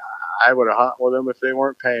honestly, I would have hung with them if they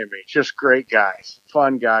weren't paying me. Just great guys,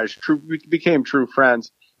 fun guys, became true friends.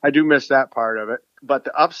 I do miss that part of it. But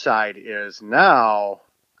the upside is now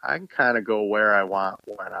I can kind of go where I want,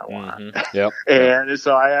 when I want. Mm-hmm. Yep. And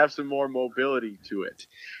so I have some more mobility to it.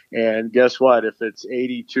 And guess what? If it's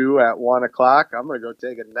 82 at 1 o'clock, I'm going to go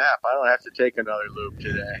take a nap. I don't have to take another loop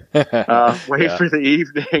today. Wait for the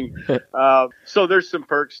evening. So there's some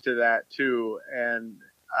perks to that too. And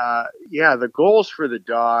the goals for the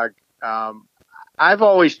dog, I've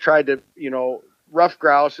always tried to, rough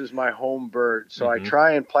grouse is my home bird. So I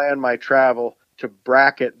try and plan my travel to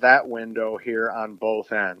bracket that window here on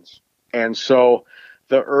both ends. And so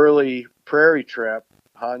the early prairie trip,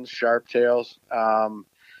 Huns, Sharptails,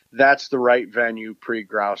 that's the right venue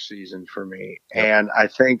pre-grouse season for me. Yep. And I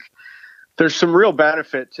think there's some real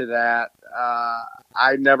benefit to that.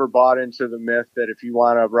 I never bought into the myth that if you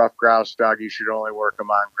want a rough grouse dog, you should only work them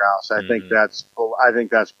on grouse. I think that's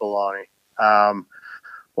baloney.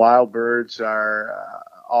 Wild birds are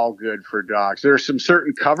all good for dogs. There are some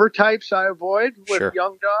certain cover types I avoid with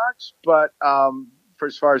young dogs, but for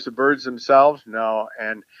as far as the birds themselves, no.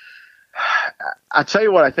 And I'll tell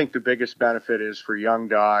you what I think the biggest benefit is for young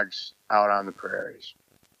dogs out on the prairies.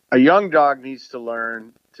 A young dog needs to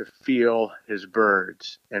learn to feel his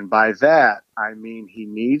birds. And by that, I mean he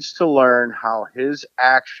needs to learn how his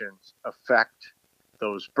actions affect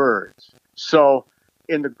those birds. So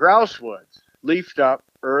in the grouse woods, leafed up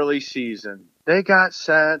early season, they got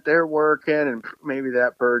sent, they're working, and maybe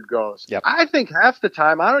that bird goes. Yep. I think half the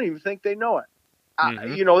time, I don't even think they know it.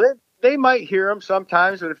 They might hear them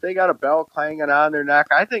sometimes, but if they got a bell clanging on their neck,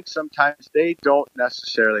 I think sometimes they don't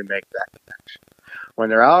necessarily make that connection. When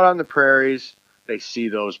they're out on the prairies, they see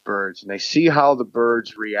those birds, and they see how the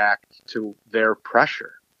birds react to their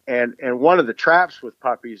pressure. And one of the traps with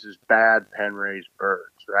puppies is bad pen raised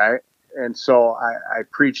birds, right? And so I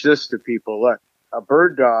preach this to people. Look, a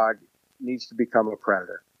bird dog needs to become a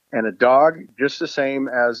predator, and a dog just the same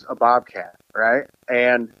as a bobcat, right?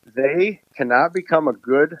 And they cannot become a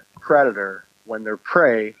good predator when their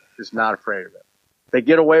prey is not afraid of it. They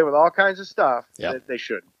get away with all kinds of stuff that they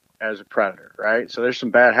shouldn't as a predator, right? So there's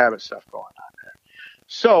some bad habit stuff going on there.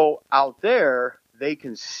 So out there, they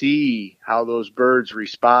can see how those birds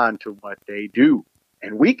respond to what they do.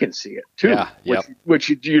 And we can see it too, which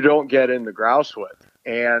you don't get in the grouse wood.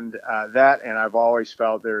 And and I've always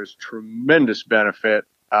felt there's tremendous benefit.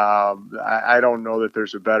 I don't know that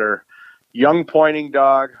there's a better young pointing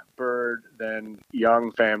dog bird than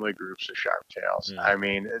young family groups of sharptails. I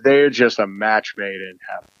mean, they're just a match made in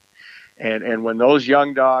heaven. And when those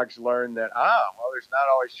young dogs learn that, there's not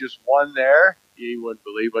always just one there, you wouldn't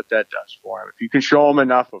believe what that does for them. If you can show them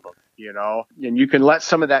enough of them, and you can let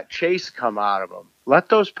some of that chase come out of them. Let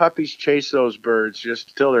those puppies chase those birds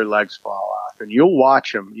just till their legs fall off, and you'll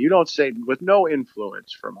watch them. You don't say, with no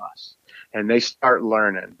influence from us, and they start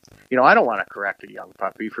learning. I don't want to correct a young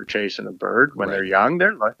puppy for chasing a bird when they're young.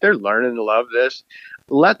 They're learning to love this.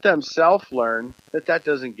 Let them self-learn that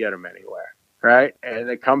doesn't get them anywhere, right? And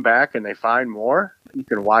they come back and they find more. You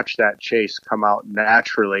can watch that chase come out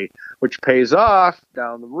naturally, which pays off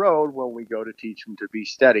down the road when we go to teach them to be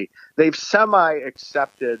steady. They've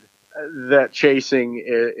semi-accepted that chasing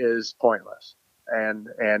is pointless. And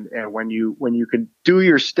when you can do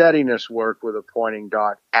your steadiness work with a pointing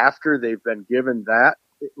dog after they've been given that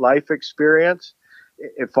life experience,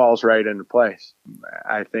 it falls right into place.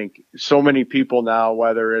 I think so many people now,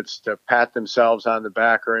 whether it's to pat themselves on the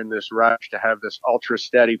back or in this rush to have this ultra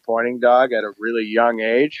steady pointing dog at a really young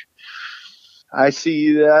age, I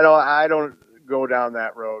see that I don't go down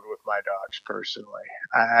that road with my dogs personally.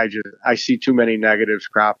 I see too many negatives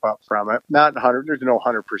crop up from it. Not 100. There's no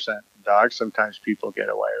 100% dogs. Sometimes people get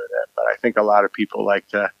away with it, but I think a lot of people like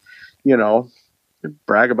to,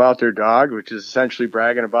 brag about their dog, which is essentially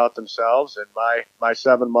bragging about themselves. And my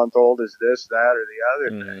 7-month-old is this, that, or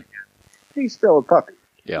the other thing. He's still a puppy,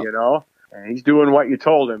 and he's doing what you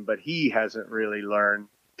told him, but he hasn't really learned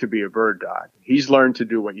to be a bird dog. He's learned to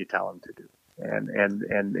do what you tell him to do. And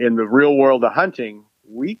in the real world of hunting,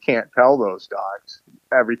 we can't tell those dogs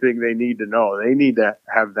everything they need to know. They need to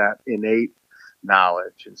have that innate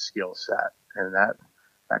knowledge and skill set. And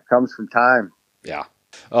that comes from time. Yeah.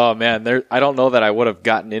 Oh man, I don't know that I would have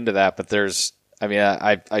gotten into that, but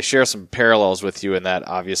I share some parallels with you in that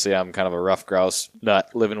obviously I'm kind of a rough grouse nut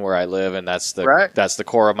living where I live, and that's the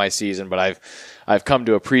core of my season. But I've come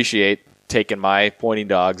to appreciate taking my pointing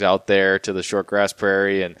dogs out there to the shortgrass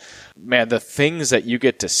prairie, and man, the things that you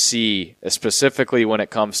get to see, specifically when it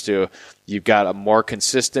comes to you've got a more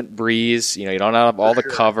consistent breeze, you don't have all the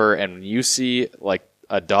cover, and when you see like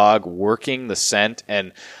a dog working the scent,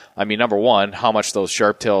 and number one, how much those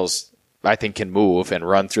sharptails I think can move and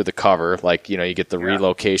run through the cover, like you get the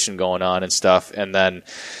relocation going on and stuff, and then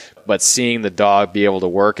but seeing the dog be able to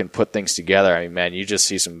work and put things together, man, you just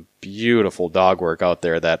see some beautiful dog work out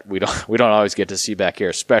there that we don't always get to see back here,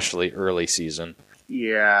 especially early season.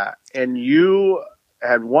 Yeah, and you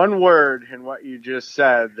had one word in what you just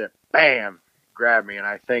said that, bam, grabbed me, and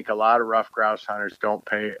I think a lot of rough grouse hunters don't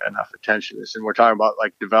pay enough attention to this, and we're talking about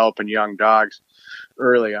like developing young dogs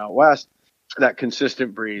early out west, that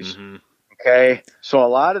consistent breeze. Mm-hmm. Okay, so a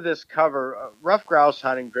lot of this cover, rough grouse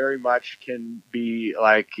hunting very much can be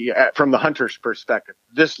like, from the hunter's perspective,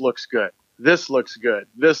 this looks good. This looks good.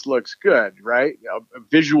 This looks good, right?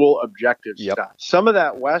 Visual objective stuff. Some of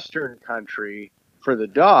that western country for the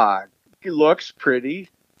dog looks pretty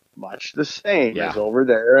much the same as over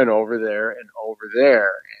there and over there and over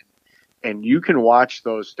there. And you can watch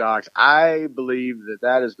those dogs. I believe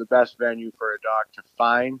that is the best venue for a dog to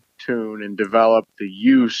fine tune and develop the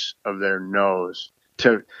use of their nose,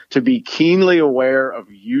 to be keenly aware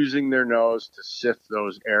of using their nose to sift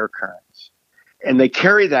those air currents. And they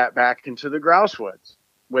carry that back into the grouse woods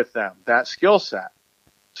with them, that skill set.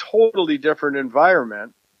 Totally different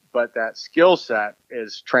environment, but that skill set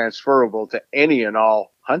is transferable to any and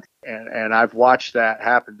all hunting. And I've watched that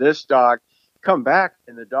happen. This dog come back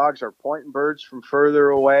and the dogs are pointing birds from further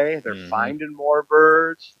away. They're finding more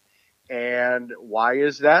birds. And why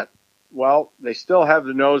is that? Well, they still have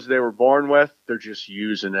the nose they were born with. They're just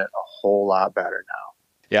using it a whole lot better now.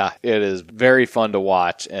 Yeah, it is very fun to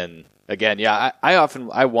watch. And again,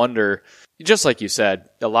 I wonder, just like you said,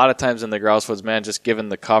 a lot of times in the grouse woods, man, just given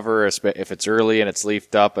the cover, if it's early and it's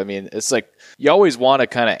leafed up, it's like you always want to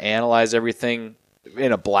kind of analyze everything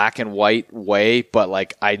in a black and white way, but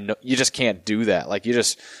like I know you just can't do that. Like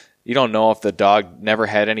you don't know if the dog never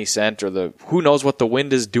had any scent, or who knows what the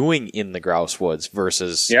wind is doing in the grouse woods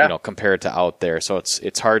versus compared to out there. So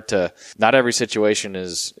it's hard to. Not every situation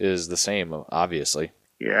is the same, obviously.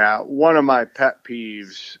 Yeah, one of my pet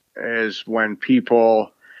peeves is when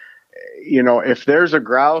people, if there's a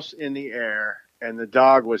grouse in the air and the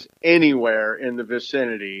dog was anywhere in the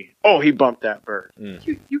vicinity, oh, he bumped that bird.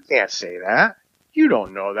 You can't say that. You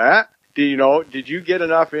don't know that. Did you get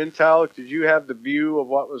enough intel? Did you have the view of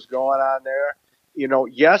what was going on there?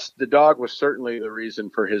 Yes, the dog was certainly the reason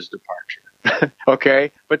for his departure.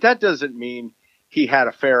 Okay. But that doesn't mean he had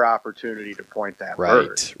a fair opportunity to point that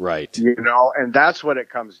bird. Right. And that's what it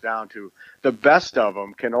comes down to. The best of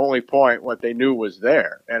them can only point what they knew was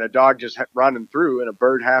there. And a dog just running through and a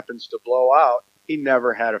bird happens to blow out. He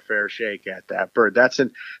never had a fair shake at that bird. That's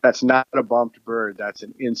not a bumped bird. That's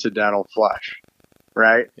an incidental flush.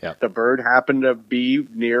 Right? Yeah. The bird happened to be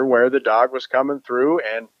near where the dog was coming through,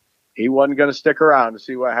 and he wasn't going to stick around to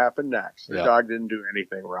see what happened next. The dog didn't do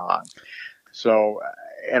anything wrong. So,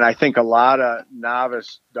 and I think a lot of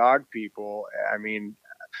novice dog people, I mean,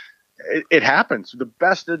 it happens. The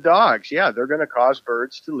best of dogs, they're going to cause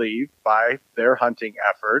birds to leave by their hunting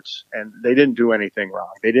efforts, and they didn't do anything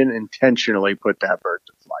wrong. They didn't intentionally put that bird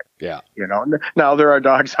to flight. Yeah. Now there are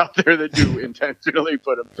dogs out there that do intentionally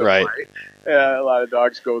put them to flight. A lot of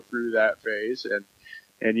dogs go through that phase, and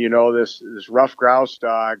this rough grouse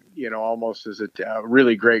dog, almost as a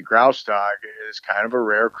really great grouse dog, is kind of a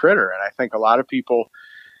rare critter. And I think a lot of people,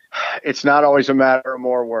 it's not always a matter of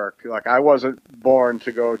more work. Like, I wasn't born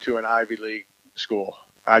to go to an Ivy League school.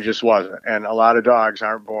 I just wasn't. And a lot of dogs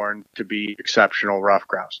aren't born to be exceptional rough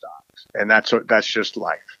grouse dogs. And that's just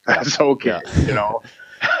life. That's okay.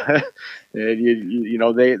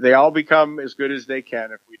 They all become as good as they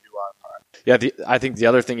can if we do our part. Yeah. I think the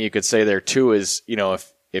other thing you could say there too is,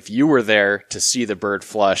 if you were there to see the bird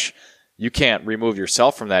flush, you can't remove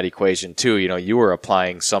yourself from that equation too. You were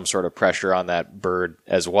applying some sort of pressure on that bird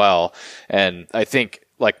as well. And I think,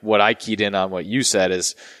 like, what I keyed in on what you said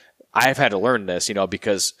is, I've had to learn this,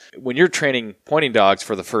 because when you're training pointing dogs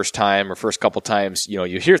for the first time or first couple times,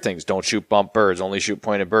 you hear things, don't shoot bump birds, only shoot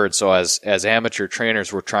pointed birds. So as amateur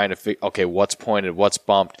trainers, we're trying to figure, okay, what's pointed, what's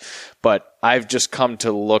bumped. But I've just come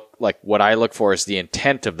to look, like, what I look for is the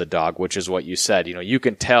intent of the dog, which is what you said. You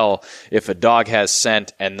can tell if a dog has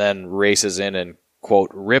scent and then races in and,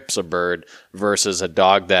 quote, rips a bird versus a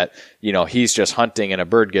dog that, he's just hunting and a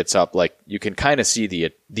bird gets up. Like, you can kind of see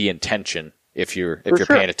the intention if you're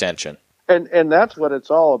paying attention. And that's what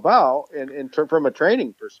it's all about from a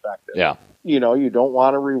training perspective. Yeah. You don't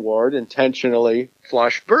want to reward intentionally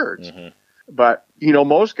flush birds. Mm-hmm. But,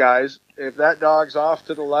 most guys, if that dog's off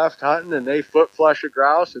to the left hunting and they foot flush a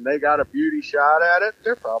grouse and they got a beauty shot at it,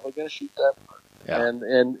 they're probably going to shoot that bird. Yeah.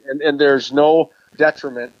 And there's no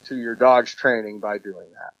detriment to your dog's training by doing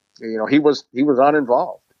that. He was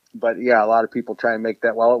uninvolved. But a lot of people try and make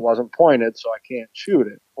that, well, it wasn't pointed, so I can't shoot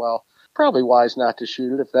it. Well, probably wise not to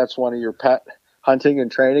shoot it if that's one of your pet hunting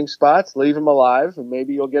and training spots. Leave him alive, and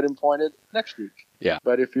maybe you'll get him pointed next week. Yeah.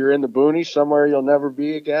 But if you're in the boonies somewhere you'll never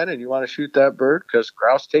be again, and you want to shoot that bird because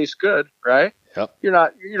grouse tastes good, right? Yep. You're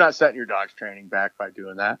not setting your dog's training back by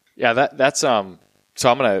doing that. Yeah, that's so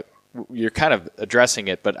you're kind of addressing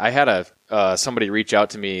it, but I had somebody reach out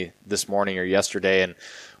to me this morning or yesterday and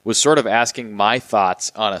was sort of asking my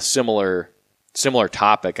thoughts on a similar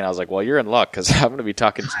topic, and I was like, well, you're in luck because I'm going to be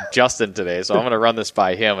talking to Justin today, so I'm going to run this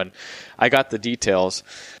by him, and I got the details.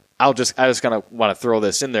 I just going to want to throw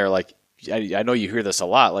this in there. Like, I know you hear this a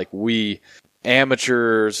lot. Like, we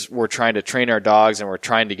amateurs, we're trying to train our dogs and we're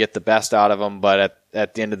trying to get the best out of them, but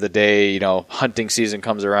at the end of the day, hunting season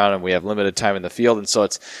comes around and we have limited time in the field, and so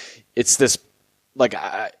it's this, like,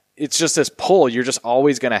 it's just this pull. You're just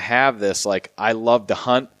always going to have this, like, I love to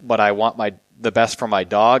hunt, but I want the best for my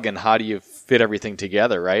dog, and how do you fit everything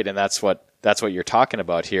together, right? And that's what you're talking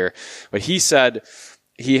about here. But he said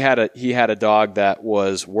he had a dog that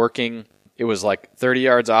was working. It was like 30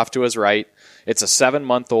 yards off to his right. It's a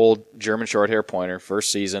 7-month-old German Shorthair Pointer,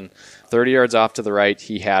 first season. 30 yards off to the right,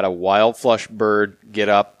 he had a wild flush bird get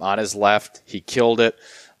up on his left. He killed it,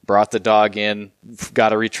 brought the dog in,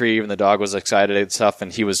 got a retrieve, and the dog was excited and stuff.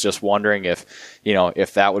 And he was just wondering if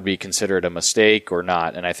that would be considered a mistake or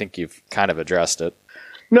not. And I think you've kind of addressed it.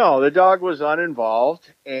 No, the dog was uninvolved,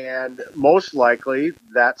 and most likely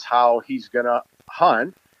that's how he's going to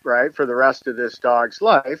hunt, right, for the rest of this dog's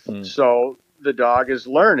life. So the dog is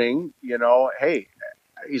learning, hey,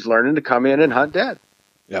 he's learning to come in and hunt dead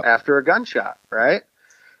after a gunshot, right?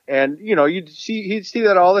 And, he'd see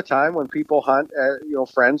that all the time when people hunt,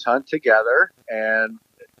 friends hunt together, and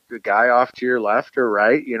the guy off to your left or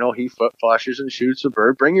right, he foot flushes and shoots a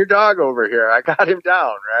bird. Bring your dog over here. I got him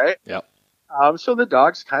down, right? Yep. So the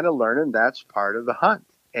dog's kind of learning that's part of the hunt.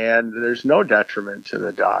 And there's no detriment to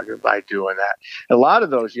the dog by doing that. A lot of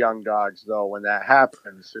those young dogs, though, when that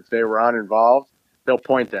happens, if they were uninvolved, they'll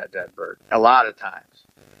point that dead bird a lot of times.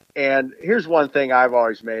 And here's one thing I've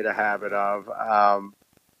always made a habit of.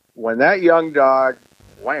 When that young dog,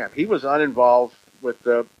 wham, he was uninvolved with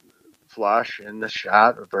the flush and the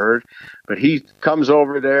shot, the bird, but he comes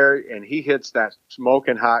over there and he hits that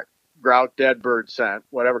smoking hot grout dead bird scent,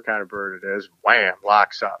 whatever kind of bird it is, wham,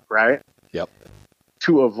 locks up, right? Yep.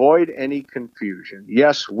 To avoid any confusion.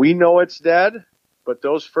 Yes, we know it's dead, but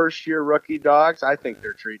those first-year rookie dogs, I think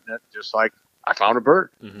they're treating it just like I found a bird.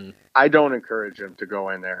 Mm-hmm. I don't encourage them to go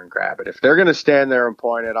in there and grab it. If they're going to stand there and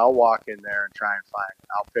point it, I'll walk in there and try and find it.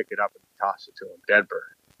 I'll pick it up and toss it to them. Dead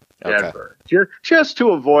bird. Dead bird. Just to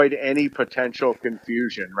avoid any potential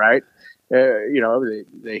confusion, right?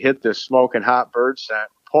 They hit this smoking hot bird scent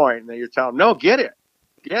point, and then you're telling them, no, get it.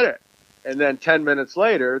 And then 10 minutes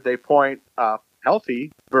later, they point a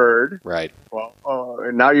healthy bird. Right. Well,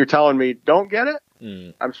 now you're telling me, don't get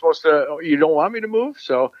it? I'm supposed to, you don't want me to move?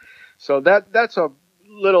 So that's a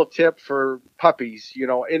little tip for puppies.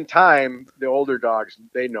 In time, the older dogs,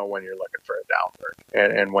 they know when you're looking for a down bird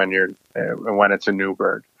and when it's a new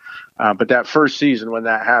bird. But that first season, when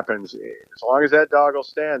that happens, as long as that dog will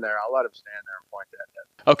stand there, I'll let him stand there and point that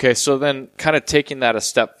dead. Okay, so then kind of taking that a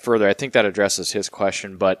step further, I think that addresses his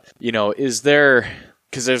question, but, is there,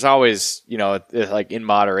 because there's always, like in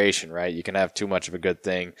moderation, right? You can have too much of a good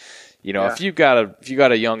thing. If you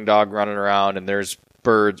got a young dog running around and there's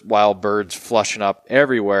wild birds flushing up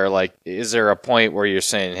everywhere, like, is there a point where you're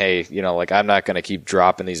saying, hey, like, I'm not going to keep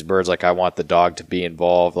dropping these birds, like, I want the dog to be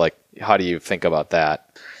involved? Like, how do you think about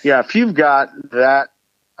that? Yeah, if you've got that,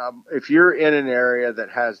 if you're in an area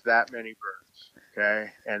that has that many birds,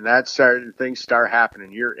 okay, and things start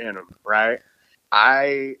happening, you're in them, right?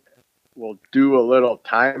 I will do a little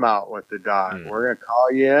timeout with the dog. We're going to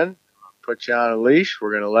call you in, put you on a leash.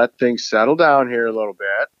 We're going to let things settle down here a little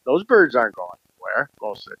bit. Those birds aren't going anywhere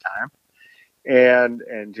most of the time.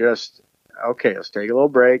 And just, okay, let's take a little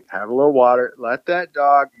break, have a little water, let that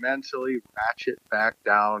dog mentally ratchet back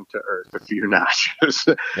down to earth a few notches.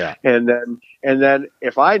 Yeah. And then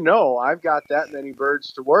if I know I've got that many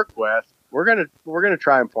birds to work with, we're going to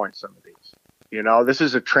try and point some of these. This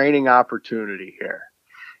is a training opportunity here.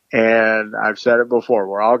 And I've said it before,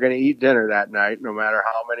 we're all going to eat dinner that night, no matter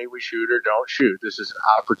how many we shoot or don't shoot. This is an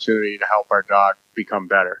opportunity to help our dog become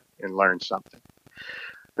better and learn something.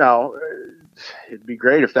 Now, it'd be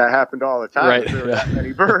great if that happened all the time. Right. If there were that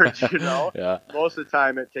many birds, Yeah. Most of the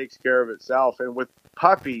time it takes care of itself. And with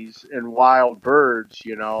puppies and wild birds,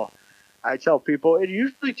 I tell people it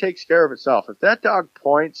usually takes care of itself. If that dog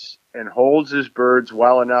points and holds his birds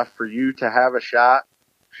well enough for you to have a shot,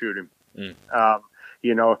 shoot him.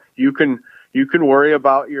 You can worry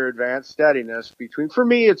about your advanced steadiness for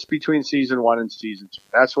me, it's between season 1 and season 2.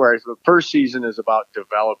 That's where the first season is about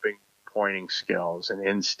developing pointing skills and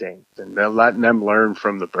instinct and then letting them learn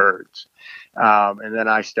from the birds. And then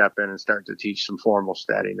I step in and start to teach some formal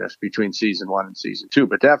steadiness between season 1 and season 2.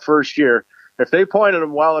 But that first year, if they pointed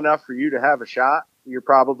them well enough for you to have a shot, you're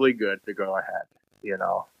probably good to go ahead,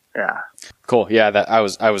 Yeah. Cool. Yeah, I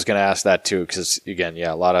was going to ask that too, because again,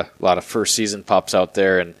 a lot of first season pups out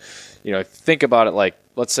there, and think about it like,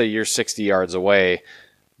 let's say you're 60 yards away,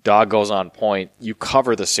 dog goes on point, you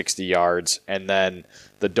cover the 60 yards, and then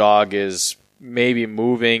the dog is maybe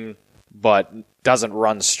moving, but doesn't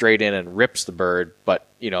run straight in and rips the bird, but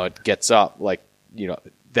it gets up. Like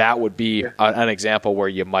that would be an example where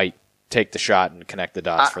you might take the shot and connect the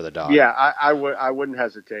dots for the dog. Yeah, I wouldn't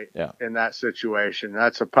hesitate in that situation.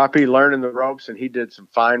 That's a puppy learning the ropes, and he did some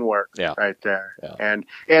fine work right there. Yeah.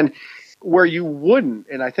 And where you wouldn't,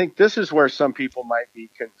 and I think this is where some people might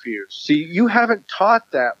be confused. See, you haven't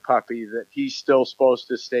taught that puppy that he's still supposed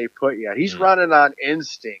to stay put yet. He's running on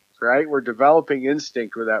instinct, right? We're developing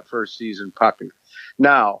instinct with that first season puppy.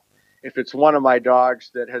 Now, if it's one of my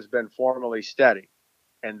dogs that has been formally steady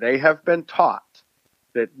and they have been taught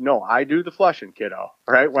that, no, I do the flushing, kiddo,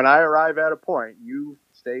 right? When I arrive at a point, you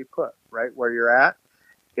stay put right where you're at.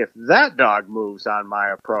 If that dog moves on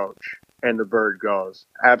my approach and the bird goes,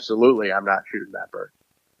 absolutely, I'm not shooting that bird,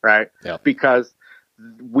 right? Yep. Because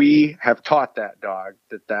we have taught that dog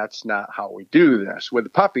that that's not how we do this. With the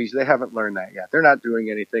puppies, they haven't learned that yet. They're not doing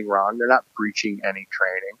anything wrong. They're not breaching any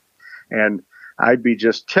training. And I'd be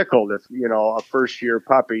just tickled if, a first-year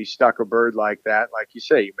puppy stuck a bird like that. Like you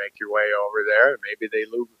say, you make your way over there, and maybe they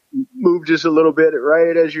move just a little bit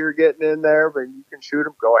right as you're getting in there, but you can shoot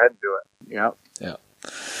them. Go ahead and do it. Yeah.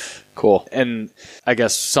 Cool. And I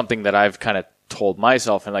guess something that I've kind of told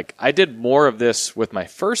myself, and like I did more of this with my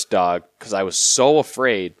first dog because I was so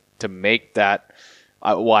afraid to make that.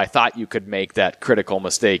 I thought you could make that critical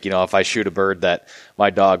mistake. If I shoot a bird that my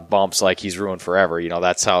dog bumps, like he's ruined forever.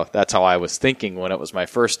 That's how I was thinking when it was my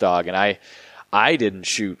first dog, and I didn't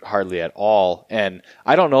shoot hardly at all. And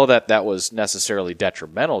I don't know that that was necessarily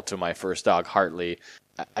detrimental to my first dog, Hartley.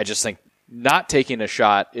 I just think not taking a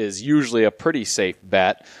shot is usually a pretty safe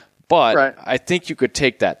bet. But right. I think you could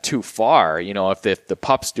take that too far. If the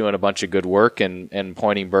pup's doing a bunch of good work and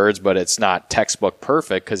pointing birds, but it's not textbook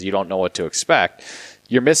perfect because you don't know what to expect,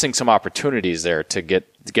 you're missing some opportunities there to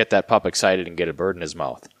get that pup excited and get a bird in his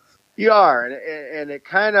mouth. You are, and it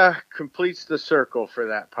kind of completes the circle for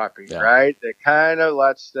that puppy, yeah. Right? It kind of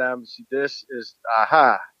lets them see this is,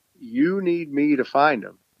 you need me to find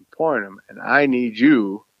them, point them, and I need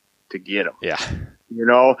you to get them. Yeah.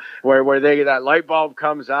 Where that light bulb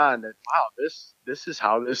comes on that, wow, this is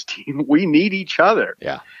how this team, we need each other.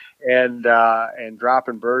 Yeah. And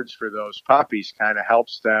dropping birds for those puppies kind of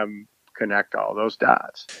helps them connect all those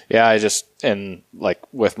dots. Yeah. And like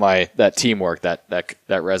with that teamwork that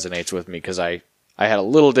resonates with me because I had a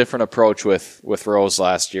little different approach with Rose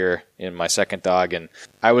last year in my second dog, and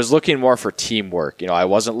I was looking more for teamwork. I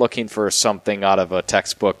wasn't looking for something out of a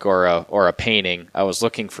textbook or a painting. I was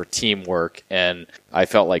looking for teamwork, and I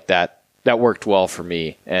felt like that worked well for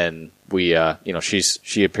me. And we,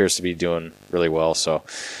 she appears to be doing really well. So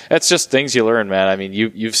it's just things you learn, man. I mean,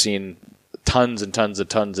 you've seen tons and tons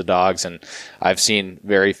of dogs, and I've seen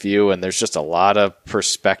very few, and there's just a lot of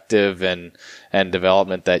perspective and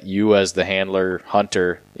development that you as the handler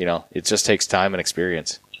hunter, it just takes time and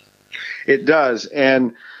experience. It does.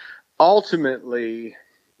 And ultimately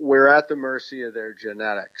we're at the mercy of their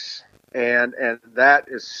genetics. And that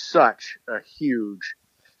is such a huge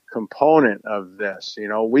component of this.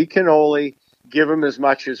 We can only give them as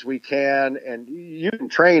much as we can, and you can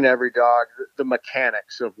train every dog the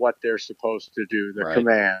mechanics of what they're supposed to do, the right.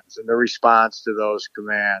 commands and the response to those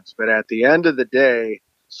commands. But at the end of the day,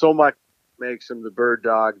 so much makes them the bird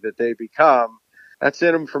dog that they become. That's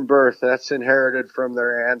in them from birth. That's inherited from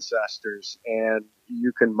their ancestors. And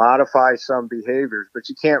you can modify some behaviors, but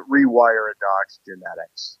you can't rewire a dog's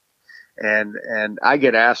genetics. And I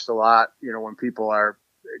get asked a lot, when people are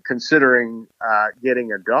considering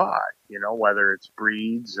getting a dog, whether it's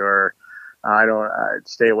breeds or I'd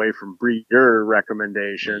stay away from breeder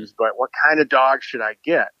recommendations, but what kind of dog should I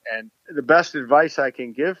get? And the best advice I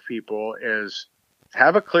can give people is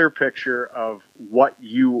have a clear picture of what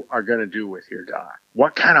you are going to do with your dog.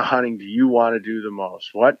 What kind of hunting do you want to do the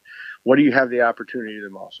most? What do you have the opportunity the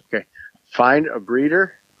most? Okay. Find a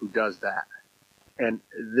breeder who does that and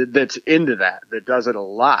that's into that does it a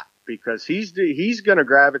lot. Because he's going to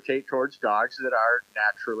gravitate towards dogs that are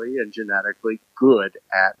naturally and genetically good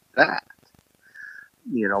at that.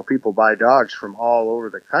 People buy dogs from all over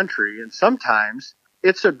the country, and sometimes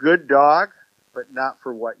it's a good dog, but not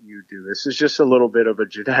for what you do. This is just a little bit of a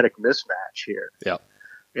genetic mismatch here. Yeah.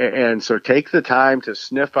 And so take the time to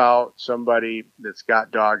sniff out somebody that's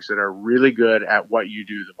got dogs that are really good at what you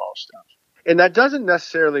do the most of. And that doesn't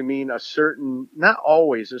necessarily mean not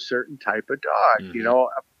always a certain type of dog. Mm-hmm.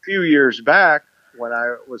 A few years back when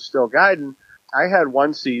I was still guiding, I had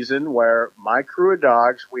one season where my crew of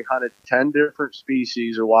dogs, we hunted 10 different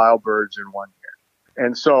species of wild birds in 1 year.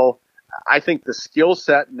 And so I think the skill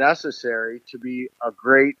set necessary to be a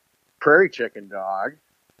great prairie chicken dog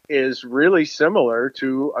is really similar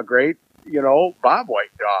to a great,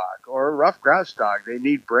 bobwhite dog or a rough grouse dog. They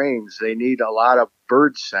need brains. They need a lot of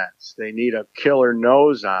bird sense. They need a killer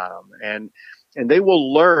nose on them. And they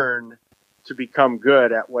will learn to become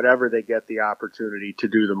good at whatever they get the opportunity to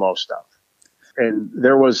do the most of. And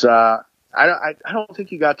there was, I don't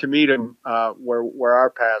think you got to meet him, where our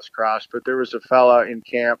paths crossed, but there was a fella in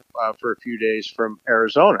camp, for a few days from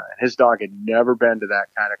Arizona, and his dog had never been to that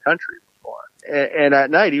kind of country before. And at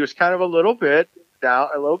night he was kind of a little bit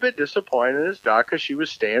disappointed in his dog because she was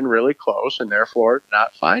staying really close and therefore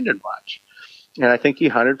not finding much. And I think he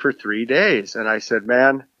hunted for 3 days. And I said,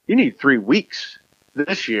 man, you need 3 weeks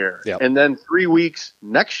this year, yep. and then 3 weeks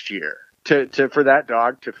next year for that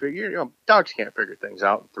dog to figure. Dogs can't figure things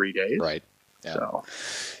out in 3 days, right? Yeah. So,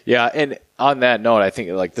 yeah. And on that note, I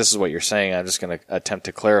think like this is what you're saying. I'm just going to attempt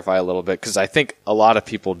to clarify a little bit because I think a lot of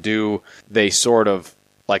people do. They sort of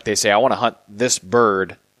like they say, I want to hunt this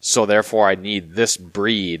bird, so therefore I need this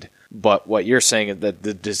breed. But what you're saying is that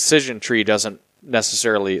the decision tree doesn't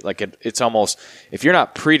necessarily like it's almost if you're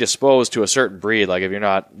not predisposed to a certain breed, like if you're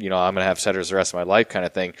not I'm going to have setters the rest of my life kind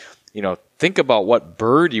of thing, think about what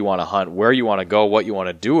bird you want to hunt, where you want to go, what you want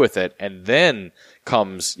to do with it, and then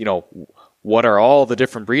comes, what are all the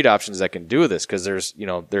different breed options that can do this? Because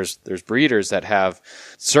there's breeders that have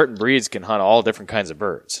certain breeds can hunt all different kinds of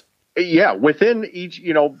birds. Yeah, within each,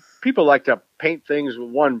 people like to paint things with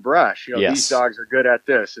one brush. Yes. These dogs are good at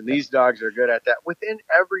this, and these dogs are good at that. Within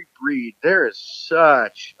every breed, there is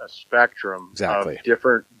such a spectrum of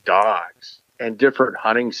different dogs and different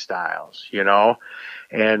hunting styles,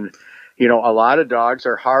 And, a lot of dogs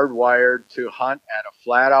are hardwired to hunt at a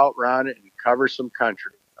flat-out run and cover some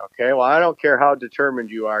country. Okay, well, I don't care how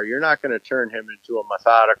determined you are. You're not going to turn him into a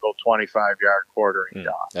methodical 25-yard quartering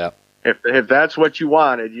dog. Yeah. If that's what you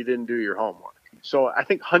wanted, you didn't do your homework. So I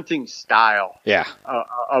think hunting style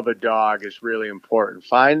of a dog is really important.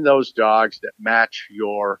 Find those dogs that match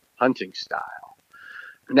your hunting style.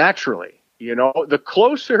 Naturally, the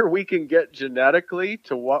closer we can get genetically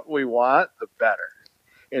to what we want, the better.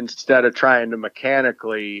 Instead of trying to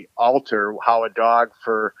mechanically alter how a dog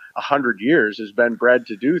for 100 years has been bred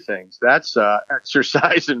to do things. That's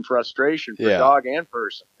exercise and frustration for dog and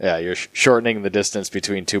person. Yeah, you're shortening the distance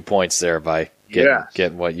between 2 points there by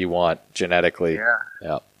getting what you want genetically.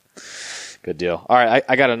 Yeah. Good deal. All right,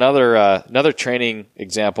 I got another training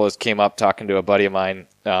example that came up talking to a buddy of mine.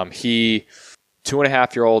 He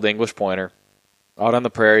 2.5-year-old English pointer out on the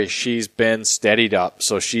prairie. She's been steadied up,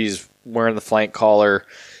 so she's wearing the flank collar,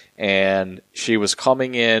 and she was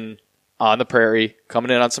coming in on the prairie, coming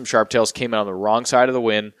in on some sharptails, came in on the wrong side of the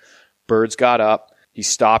wind. Birds got up. He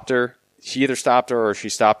stopped her. She either stopped her or she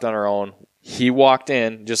stopped on her own. He walked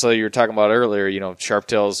in, just like you were talking about earlier,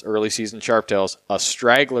 sharptails, early season sharptails. A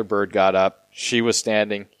straggler bird got up. She was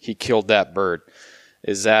standing. He killed that bird.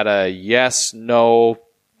 Is that a yes, no,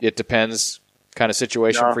 it depends kind of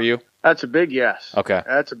situation for you? That's a big yes. Okay.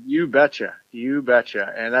 You betcha.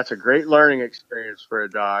 And that's a great learning experience for a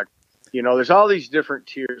dog. There's all these different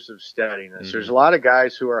tiers of steadiness. Mm-hmm. There's a lot of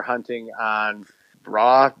guys who are hunting on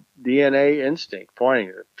raw DNA instinct,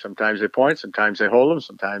 pointing. Sometimes they point, sometimes they hold them,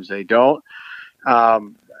 sometimes they don't. I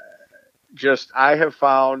have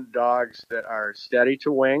found dogs that are steady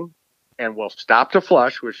to wing and will stop to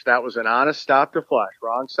flush, which that was an honest stop to flush.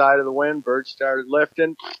 Wrong side of the wind, bird started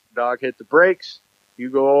lifting, dog hit the brakes. You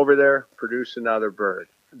go over there, produce another bird.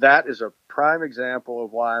 That is a prime example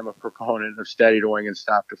of why I'm a proponent of steady to wing and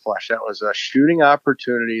stop to flush. That was a shooting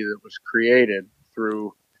opportunity that was created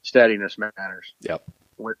through steadiness matters. Yep.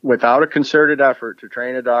 Without a concerted effort to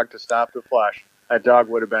train a dog to stop to flush, that dog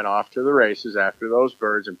would have been off to the races after those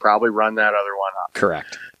birds and probably run that other one up.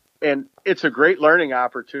 Correct. And it's a great learning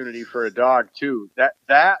opportunity for a dog, too.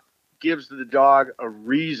 That gives the dog a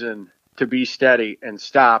reason to be steady and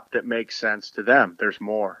stop that makes sense to them. There's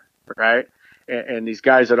more, right? And these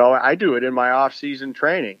guys I do it in my off-season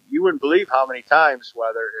training. You wouldn't believe how many times,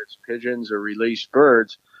 whether it's pigeons or released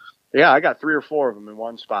birds, I got 3 or 4 of them in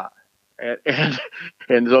one spot.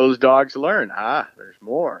 And those dogs learn, there's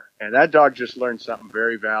more. And that dog just learned something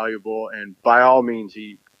very valuable. And by all means,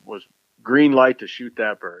 he was green light to shoot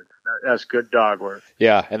that bird. That's good dog work.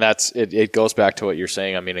 Yeah, and that's it. It goes back to what you're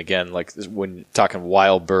saying. I mean, again, like when talking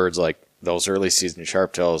wild birds, like those early season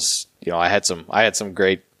sharptails, I had some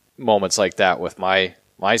great moments like that with my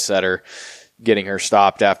setter, getting her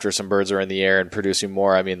stopped after some birds are in the air and producing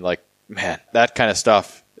more. I mean, like, man, that kind of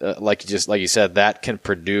stuff, like you said, that can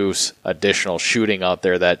produce additional shooting out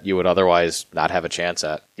there that you would otherwise not have a chance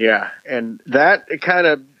at. Yeah, and that kind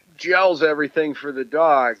of gels everything for the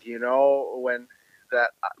dog, when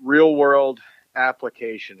that real world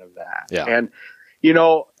application of that. Yeah. And,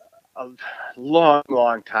 a long,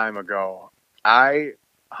 long time ago, I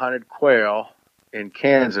hunted quail in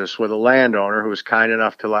Kansas with a landowner who was kind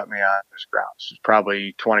enough to let me on his grounds. This was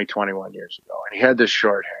probably 21 years ago. And he had this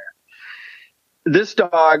short hair. This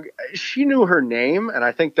dog, she knew her name, and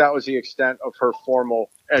I think that was the extent of her formal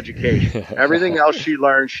education. Everything else she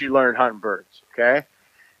learned hunting birds, okay?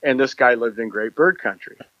 And this guy lived in great bird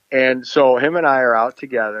country. And so him and I are out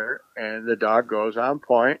together, and the dog goes on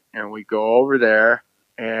point, and we go over there,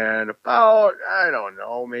 and about, I don't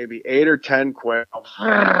know, maybe 8 or 10 quail,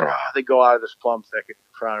 they go out of this plum thicket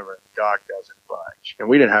in front of her. The dog doesn't budge. And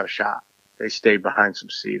we didn't have a shot. They stayed behind some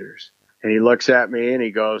cedars. And he looks at me, and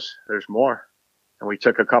he goes, there's more. And we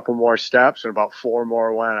took a couple more steps, and about 4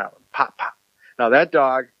 more went out. Pop, pop. Now, that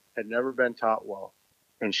dog had never been taught well,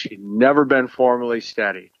 and she'd never been formally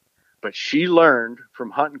studied. But she learned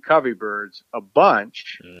from hunting covey birds a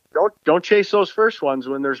bunch. Don't chase those first ones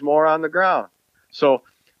when there's more on the ground. So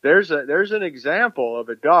there's an example of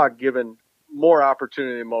a dog given more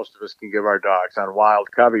opportunity than most of us can give our dogs on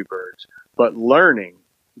wild covey birds, but learning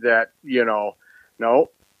that, no,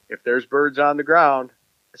 if there's birds on the ground,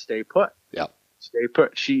 stay put. Yep. Stay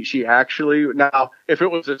put. She actually, now, if it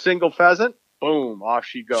was a single pheasant, boom, off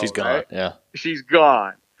she goes. She's gone. Right? Yeah. She's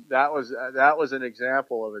gone. That was an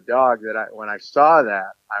example of a dog that when I saw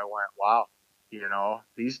that, I went, wow,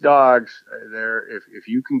 these dogs, if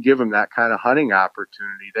you can give them that kind of hunting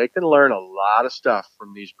opportunity, they can learn a lot of stuff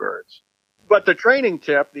from these birds. But the training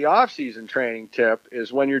tip, the off-season training tip,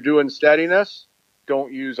 is when you're doing steadiness,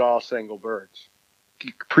 don't use all single birds.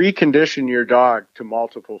 Precondition your dog to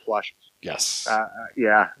multiple flushes. Yes.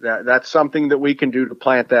 That's something that we can do to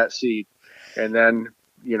plant that seed, and then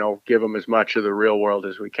give them as much of the real world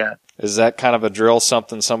as we can. Is that kind of a drill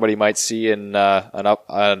something somebody might see in an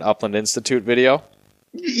Upland Institute video?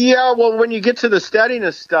 Yeah, well, when you get to the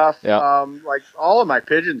steadiness stuff, like all of my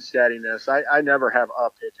pigeon steadiness, I never have a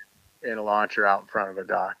pigeon in a launcher out in front of a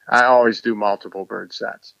dog. I always do multiple bird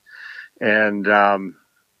sets. And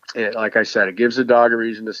like I said, it gives the dog a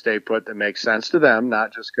reason to stay put that makes sense to them,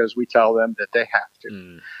 not just because we tell them that they have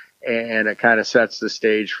to. And it kind of sets the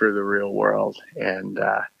stage for the real world. And,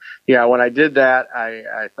 when I did that,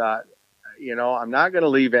 I thought, I'm not going to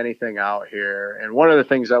leave anything out here. And one of the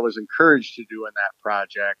things I was encouraged to do in that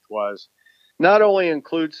project was not only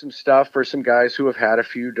include some stuff for some guys who have had a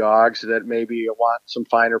few dogs that maybe want some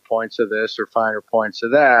finer points of this or finer points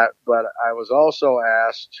of that, but I was also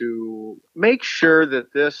asked to make sure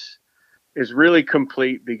that this is really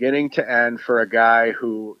complete beginning to end for a guy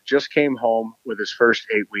who just came home with his first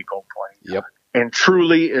 8-week-old pointing dog and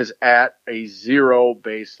truly is at a zero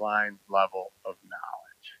baseline level of knowledge.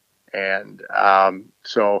 And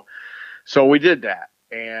so we did that.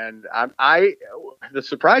 And the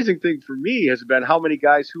surprising thing for me has been how many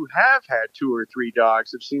guys who have had 2 or 3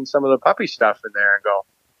 dogs have seen some of the puppy stuff in there and go,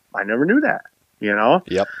 I never knew that,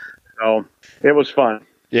 Yep. So it was fun.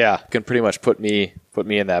 Yeah, you can pretty much put me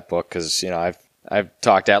in that book because I've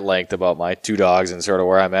talked at length about my 2 dogs and sort of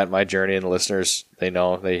where I'm at in my journey, and the listeners, they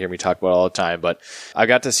hear me talk about it all the time. But I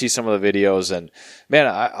got to see some of the videos, and man,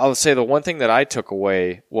 I'll say the one thing that I took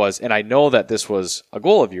away was, and I know that this was a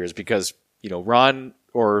goal of yours because Ron,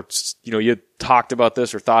 or you talked about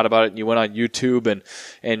this or thought about it, and you went on YouTube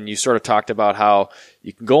and you sort of talked about how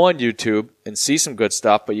you can go on YouTube and see some good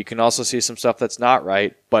stuff, but you can also see some stuff that's not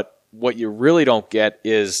right. But what you really don't get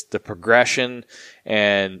is the progression,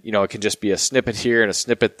 and it can just be a snippet here and a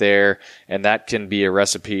snippet there, and that can be a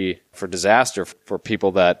recipe for disaster for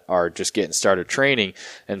people that are just getting started training.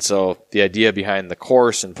 And so the idea behind the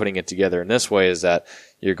course and putting it together in this way is that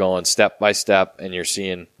you're going step by step and you're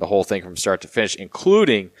seeing the whole thing from start to finish,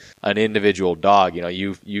 including an individual dog.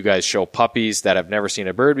 You guys show puppies that have never seen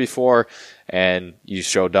a bird before, and you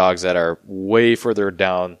show dogs that are way further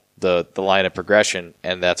down the line of progression,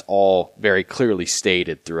 and that's all very clearly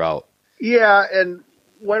stated throughout. Yeah, and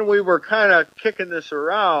when we were kind of kicking this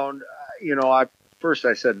around,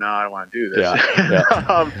 I said, no, I don't want to do this.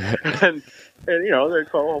 Yeah. And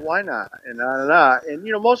they go, well, why not? And on. And,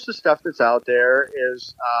 most of the stuff that's out there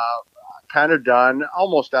is kind of done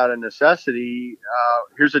almost out of necessity.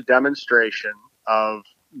 Here's a demonstration of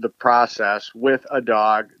the process with a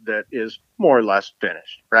dog that is more or less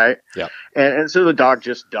finished, right? Yeah. And so the dog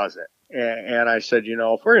just does it. And I said,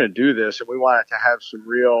 if we're going to do this and we want it to have some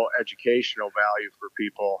real educational value for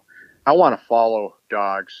people, I want to follow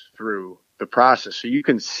dogs through the process so you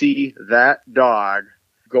can see that dog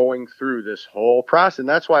going through this whole process. And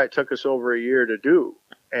that's why it took us over a year to do.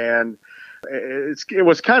 And it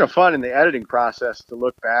was kind of fun in the editing process to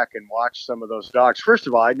look back and watch some of those dogs. First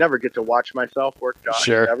of all, I never get to watch myself work dogs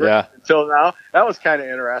ever until now. That was kind of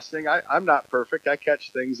interesting. I'm not perfect. I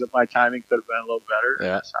catch things that my timing could have been a little better.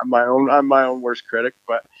 Yeah. I'm my own worst critic,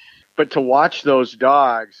 but to watch those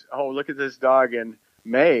dogs, look at this dog in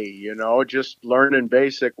May, just learning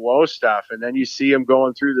basic whoa stuff. And then you see him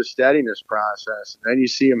going through the steadiness process. And then you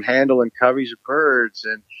see him handling coveys of birds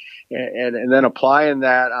and then applying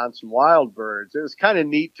that on some wild birds. It was kind of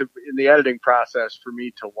neat in the editing process for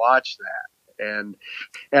me to watch that.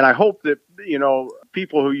 And I hope that,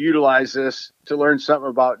 people who utilize this to learn something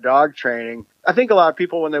about dog training, I think a lot of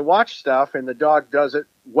people, when they watch stuff and the dog does it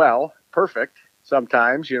well, perfect,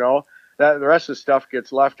 sometimes, that the rest of the stuff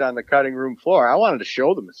gets left on the cutting room floor. I wanted to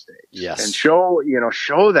show the mistakes. Yes. And show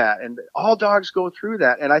that. And all dogs go through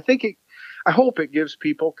that. And I hope it gives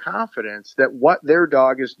people confidence that what their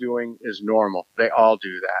dog is doing is normal. They all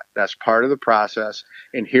do that. That's part of the process.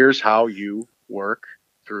 And here's how you work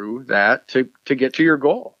through that to get to your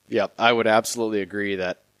goal. Yep. I would absolutely agree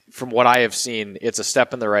that from what I have seen, it's a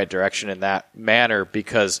step in the right direction in that manner,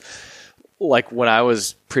 because like when I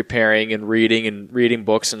was preparing and reading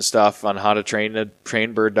books and stuff on how to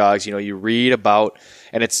train bird dogs, you read about,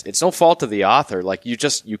 and it's no fault of the author. Like you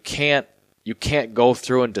can't you can't go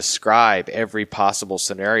through and describe every possible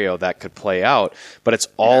scenario that could play out, but it's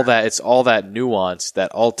all that nuance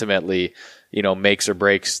that ultimately, makes or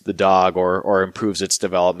breaks the dog or improves its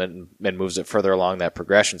development and moves it further along that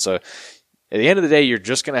progression. So at the end of the day, you're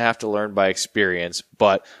just going to have to learn by experience,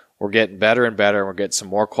 but we're getting better and better, and we're getting some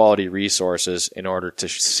more quality resources in order to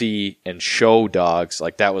see and show dogs.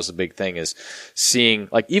 Like, that was the big thing, is seeing,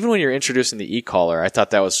 like, even when you're introducing the e-collar, I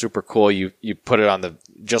thought that was super cool. You put it on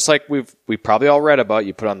just like we probably all read about,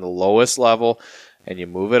 you put it on the lowest level, and you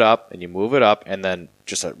move it up, and then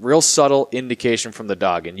just a real subtle indication from the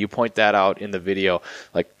dog. And you point that out in the video.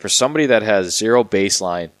 Like, for somebody that has zero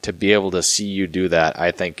baseline to be able to see you do that,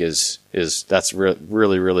 I think that's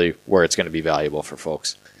really, really where it's going to be valuable for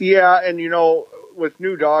folks. Yeah, and with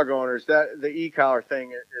new dog owners, that the e-collar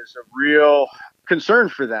thing is a real concern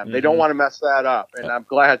for them. Mm-hmm. They don't want to mess that up, and I'm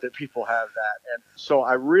glad that people have that. And so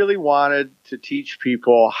I really wanted to teach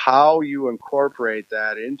people how you incorporate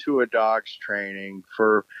that into a dog's training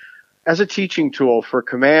as a teaching tool for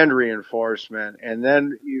command reinforcement. And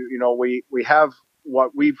then we have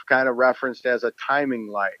what we've kind of referenced as a timing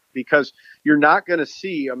light, because you're not going to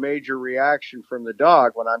see a major reaction from the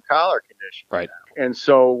dog when I'm collar conditioned. Right. And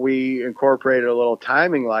so we incorporated a little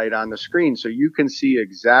timing light on the screen so you can see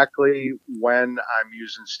exactly when I'm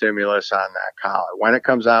using stimulus on that collar, when it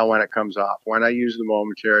comes on, when it comes off, when I use the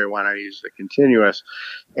momentary, when I use the continuous.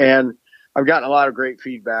 And I've gotten a lot of great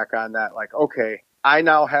feedback on that. Like, okay, I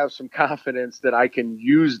now have some confidence that I can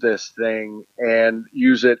use this thing and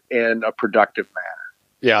use it in a productive manner.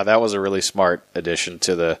 Yeah, that was a really smart addition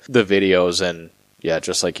to the videos. And yeah,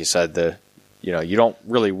 just like you said, you don't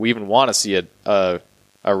really even want to see a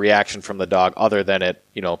reaction from the dog other than it,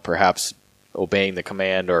 perhaps obeying the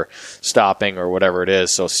command or stopping or whatever it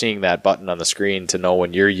is. So seeing that button on the screen to know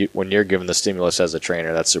when you're given the stimulus as a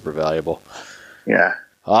trainer, that's super valuable. Yeah.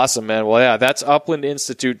 Awesome, man. Well, yeah, that's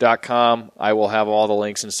uplandinstitute.com. I will have all the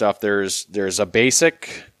links and stuff. There's a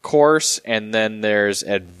basic course, and then there's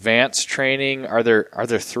advanced training. Are there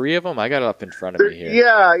three of them? I got it up in front of me here.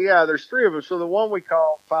 Yeah, there's three of them. So the one we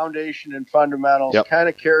call Foundation and Fundamentals kind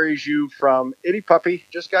of carries you from itty puppy,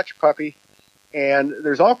 just got your puppy, and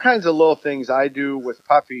there's all kinds of little things I do with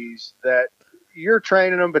puppies that you're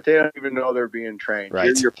training them, but they don't even know they're being trained.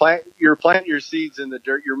 Right. You're planting your seeds in the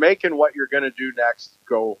dirt. You're making what you're going to do next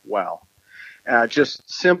go well. Just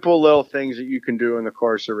simple little things that you can do in the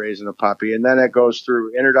course of raising a puppy. And then it goes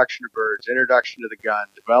through introduction to birds, introduction to the gun,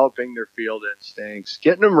 developing their field instincts,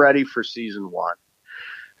 getting them ready for season one.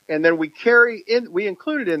 And then we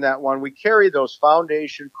included in that one, we carry those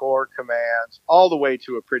foundation core commands all the way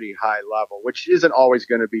to a pretty high level, which isn't always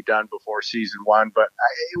going to be done before season one, but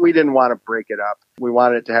we didn't want to break it up. We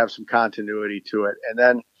wanted it to have some continuity to it. And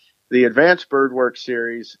then the Advanced Birdwork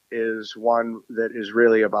series is one that is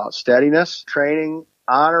really about steadiness, training,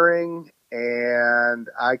 honoring, and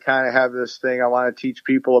I kind of have this thing I want to teach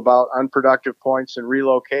people about unproductive points and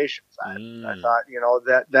relocations. I thought,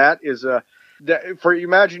 that is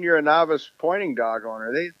imagine you're a novice pointing dog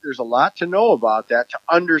owner. There's a lot to know about that to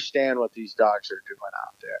understand what these dogs are doing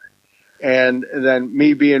out there. And then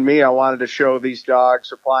me being me, I wanted to show these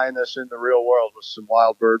dogs applying this in the real world with some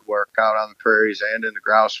wild bird work out on the prairies and in the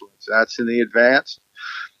grouse woods. That's in the advanced.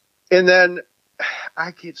 And then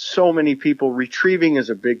I get so many people, retrieving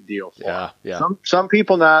is a big deal for them. Yeah. Some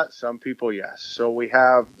people not, some people yes. So we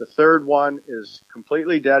have the third one is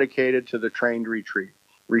completely dedicated to the trained retrieve.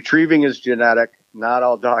 Retrieving is genetic. Not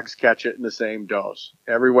all dogs catch it in the same dose.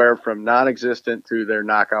 Everywhere from non-existent to their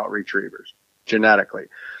knockout retrievers, genetically.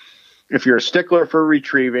 If you're a stickler for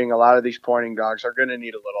retrieving, a lot of these pointing dogs are going to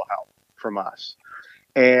need a little help from us.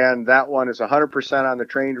 And that one is 100% on the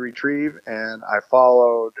trained retrieve. And I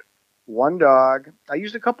followed one dog. I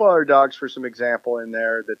used a couple other dogs for some example in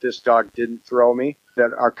there that this dog didn't throw me,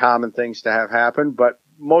 that are common things to have happen. But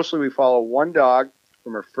mostly we follow one dog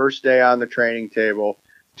from her first day on the training table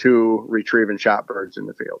to retrieve and shot birds in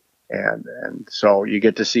the field. And so you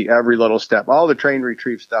get to see every little step. All the trained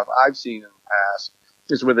retrieve stuff I've seen in the past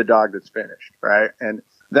is with a dog that's finished, right? And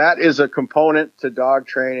that is a component to dog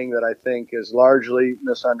training that I think is largely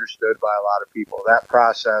misunderstood by a lot of people. That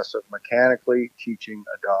process of mechanically teaching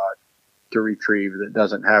a dog to retrieve that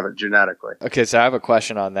doesn't have it genetically. Okay, so I have a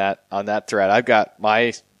question on that thread. I've got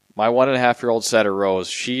my 1.5-year-old setter Rose.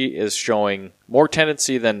 She is showing more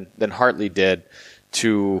tendency than Hartley did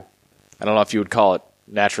to, I don't know if you would call it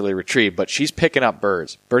naturally retrieve, but she's picking up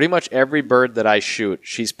birds. Pretty much every bird that I shoot,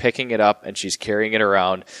 she's picking it up and she's carrying it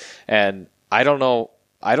around. And I don't know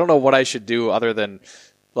what I should do other than,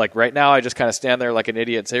 like, right now I just kind of stand there like an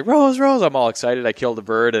idiot and say, Rose, I'm all excited. I killed a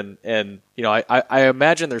bird. And I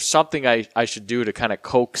imagine there's something I should do to kind of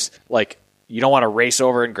coax, like, you don't want to race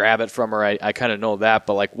over and grab it from her. I kind of know that.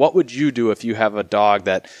 But, like, what would you do if you have a dog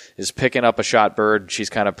that is picking up a shot bird, she's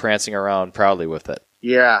kind of prancing around proudly with it?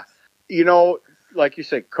 Yeah. You know, like you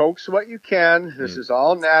say, coax what you can. This is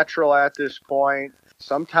all natural at this point.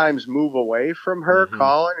 Sometimes move away from her,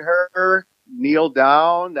 calling her, kneel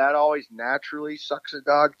down. That always naturally sucks a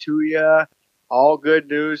dog to you. All good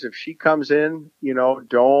news. If she comes in, you know,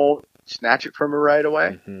 don't snatch it from her right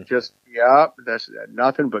away. Just, that's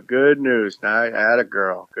nothing but good news. Now, atta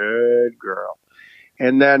girl. Good girl.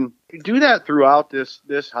 And then do that throughout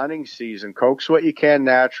this hunting season. Coax what you can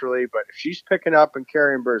naturally, but if she's picking up and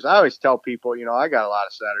carrying birds, I always tell people, you know, I got a lot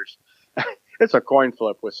of setters. It's a coin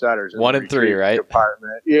flip with setters. 1 in 3, right?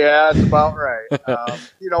 Department. Yeah, that's about right.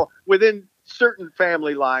 You know, within certain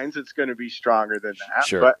family lines, it's going to be stronger than that.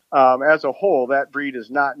 Sure. But as a whole, that breed is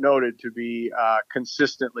not noted to be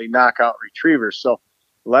consistently knockout retrievers. So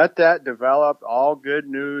let that develop. All good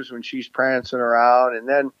news when she's prancing around. And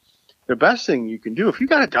then the best thing you can do, if you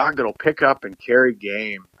got a dog that'll pick up and carry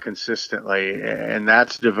game consistently, and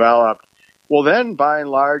that's developed, well, then by and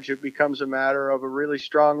large, it becomes a matter of a really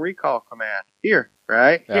strong recall command. Here,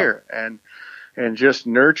 right? Yeah. Here. And just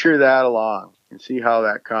nurture that along and see how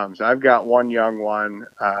that comes. I've got one young one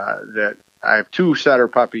that I have 2 setter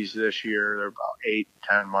puppies this year. They're about 8,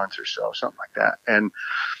 10 months or so, something like that. And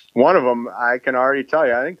one of them, I can already tell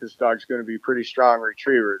you, I think this dog's going to be a pretty strong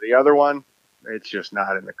retriever. The other one, it's just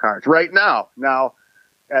not in the cards right now. Now,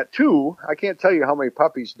 at 2, I can't tell you how many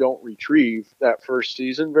puppies don't retrieve that first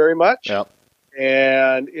season very much. Yep.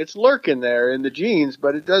 And it's lurking there in the genes,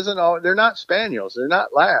 but it doesn't they're not spaniels. They're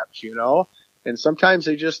not labs, you know, and sometimes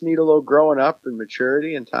they just need a little growing up and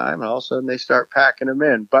maturity and time. And all of a sudden they start packing them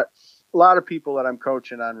in. But a lot of people that I'm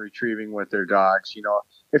coaching on retrieving with their dogs, you know,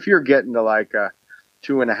 if you're getting to like a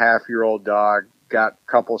 2.5-year-old dog, got a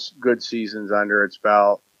couple good seasons under its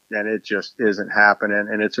belt, and it just isn't happening,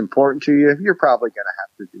 and it's important to you, you're probably going to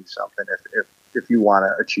have to do something if you want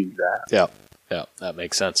to achieve that. Yeah, that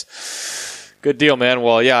makes sense. Good deal, man.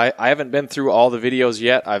 Well, yeah, I haven't been through all the videos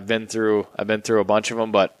yet. I've been through a bunch of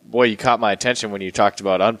them, but boy, you caught my attention when you talked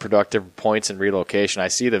about unproductive points and relocation. I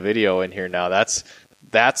see the video in here now. That's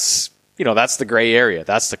you know, that's the gray area.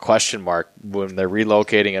 That's the question mark when they're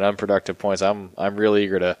relocating at unproductive points. I'm really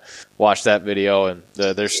eager to watch that video, and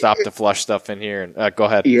there's stop to flush stuff in here. And go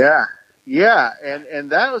ahead. Yeah,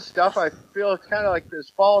 and that was stuff I feel kind of like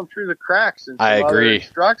it's fallen through the cracks in some I agree. Other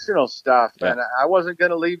instructional stuff, and I wasn't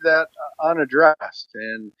going to leave that unaddressed.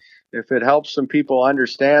 And if it helps some people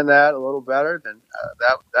understand that a little better, then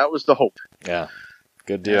that was the hope. Yeah.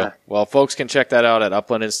 Good deal. Yeah. Well, folks can check that out at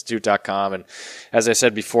uplandinstitute.com. And as I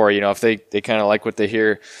said before, you know, if they kind of like what they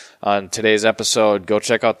hear on today's episode, go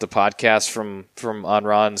check out the podcast from On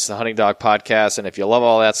Ron's, the Hunting Dog Podcast. And if you love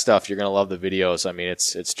all that stuff, you're going to love the videos. I mean,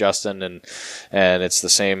 it's Justin and it's the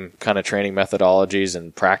same kind of training methodologies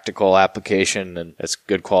and practical application, and it's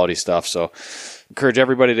good quality stuff. So encourage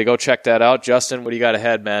everybody to go check that out. Justin, what do you got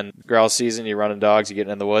ahead, man? Grouse season, you running dogs, you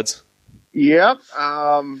getting in the woods? Yep.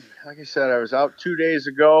 Like I said, I was out 2 days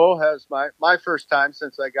ago. That was my first time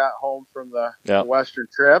since I got home from the Western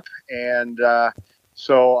trip. And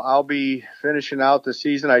so I'll be finishing out the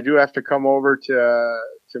season. I do have to come over to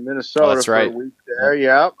Minnesota for a week there.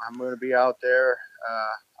 Yep. I'm going to be out there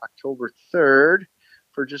October 3rd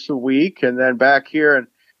for just a week. And then back here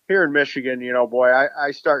in Michigan, you know, boy,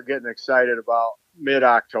 I start getting excited about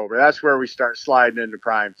mid-October. That's where we start sliding into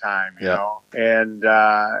prime time, you know, and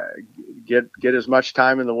get as much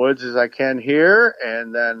time in the woods as I can here,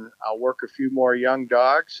 and then I'll work a few more young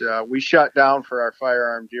dogs. We shut down for our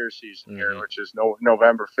firearm deer season here, which is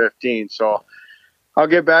November 15th. So I'll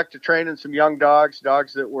get back to training some young dogs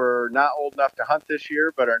that were not old enough to hunt this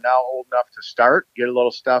year, but are now old enough to start, get a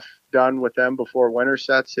little stuff done with them before winter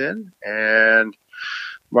sets in. And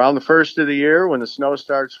around the first of the year, when the snow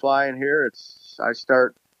starts flying here, I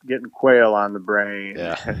start getting quail on the brain.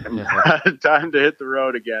 Yeah. Time to hit the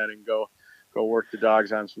road again and go work the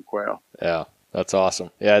dogs on some quail. Yeah, that's awesome.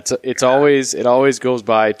 Yeah, it always goes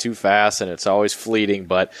by too fast, and it's always fleeting.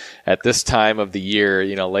 But at this time of the year,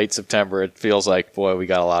 you know, late September, it feels like, boy, we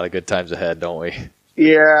got a lot of good times ahead, don't we?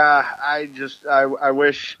 Yeah, I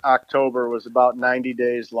wish October was about 90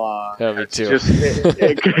 days long. Yeah, me too.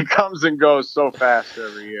 It comes and goes so fast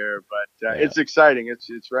every year, but it's exciting.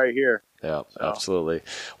 It's right here. Yeah, so. Absolutely.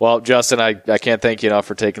 Well, Justin, I can't thank you enough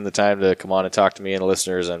for taking the time to come on and talk to me and the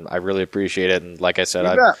listeners, and I really appreciate it. And like I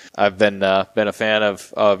said, I've been a fan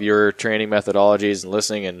of your training methodologies and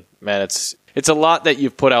listening, and man, It's a lot that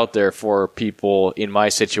you've put out there for people in my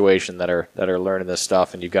situation that are learning this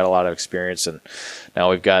stuff, and you've got a lot of experience. And now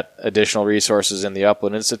we've got additional resources in the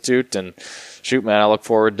Upland Institute. And shoot, man, I look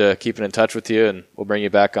forward to keeping in touch with you, and we'll bring you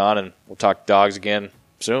back on, and we'll talk dogs again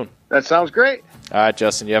soon. That sounds great. All right,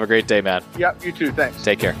 Justin, you have a great day, man. Yep, you too. Thanks.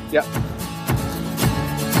 Take care. Yep.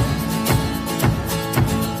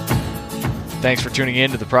 Thanks for tuning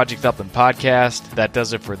in to the Project Upland Podcast. That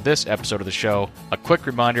does it for this episode of the show. A quick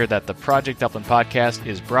reminder that the Project Upland Podcast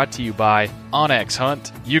is brought to you by Onyx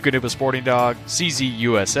Hunt, Eukanuba Sporting Dog, CZ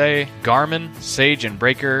USA, Garmin, Sage and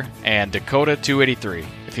Breaker, and Dakota 283.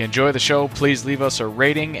 If you enjoy the show, please leave us a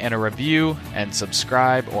rating and a review, and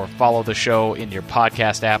subscribe or follow the show in your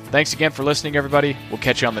podcast app. Thanks again for listening, everybody. We'll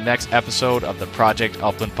catch you on the next episode of the Project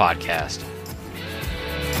Upland Podcast.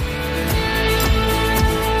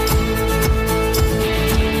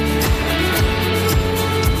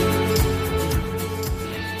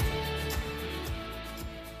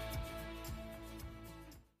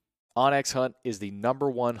 onX Hunt is the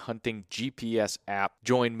 #1 hunting GPS app.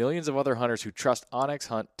 Join millions of other hunters who trust onX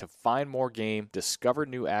Hunt to find more game, discover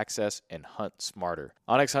new access, and hunt smarter.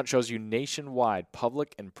 onX Hunt shows you nationwide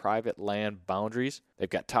public and private land boundaries. They've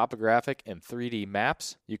got topographic and 3D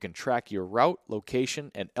maps. You can track your route, location,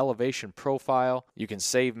 and elevation profile. You can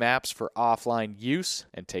save maps for offline use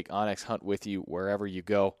and take onX Hunt with you wherever you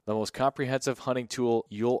go. The most comprehensive hunting tool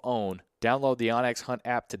you'll own. Download the onX Hunt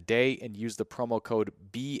app today and use the promo code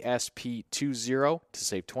BSP20 to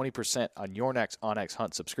save 20% on your next onX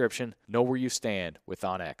Hunt subscription. Know where you stand with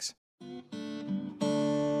onX.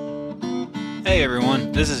 Hey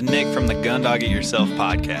everyone, this is Nick from the Gun Dog It Yourself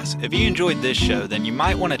podcast. If you enjoyed this show, then you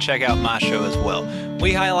might want to check out my show as well.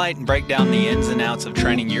 We highlight and break down the ins and outs of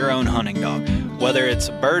training your own hunting dog. Whether it's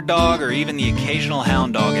a bird dog or even the occasional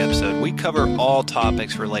hound dog episode, we cover all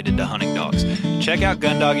topics related to hunting dogs. Check out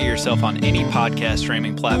Gun Dog It Yourself on any podcast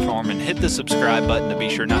streaming platform and hit the subscribe button to be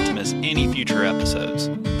sure not to miss any future episodes.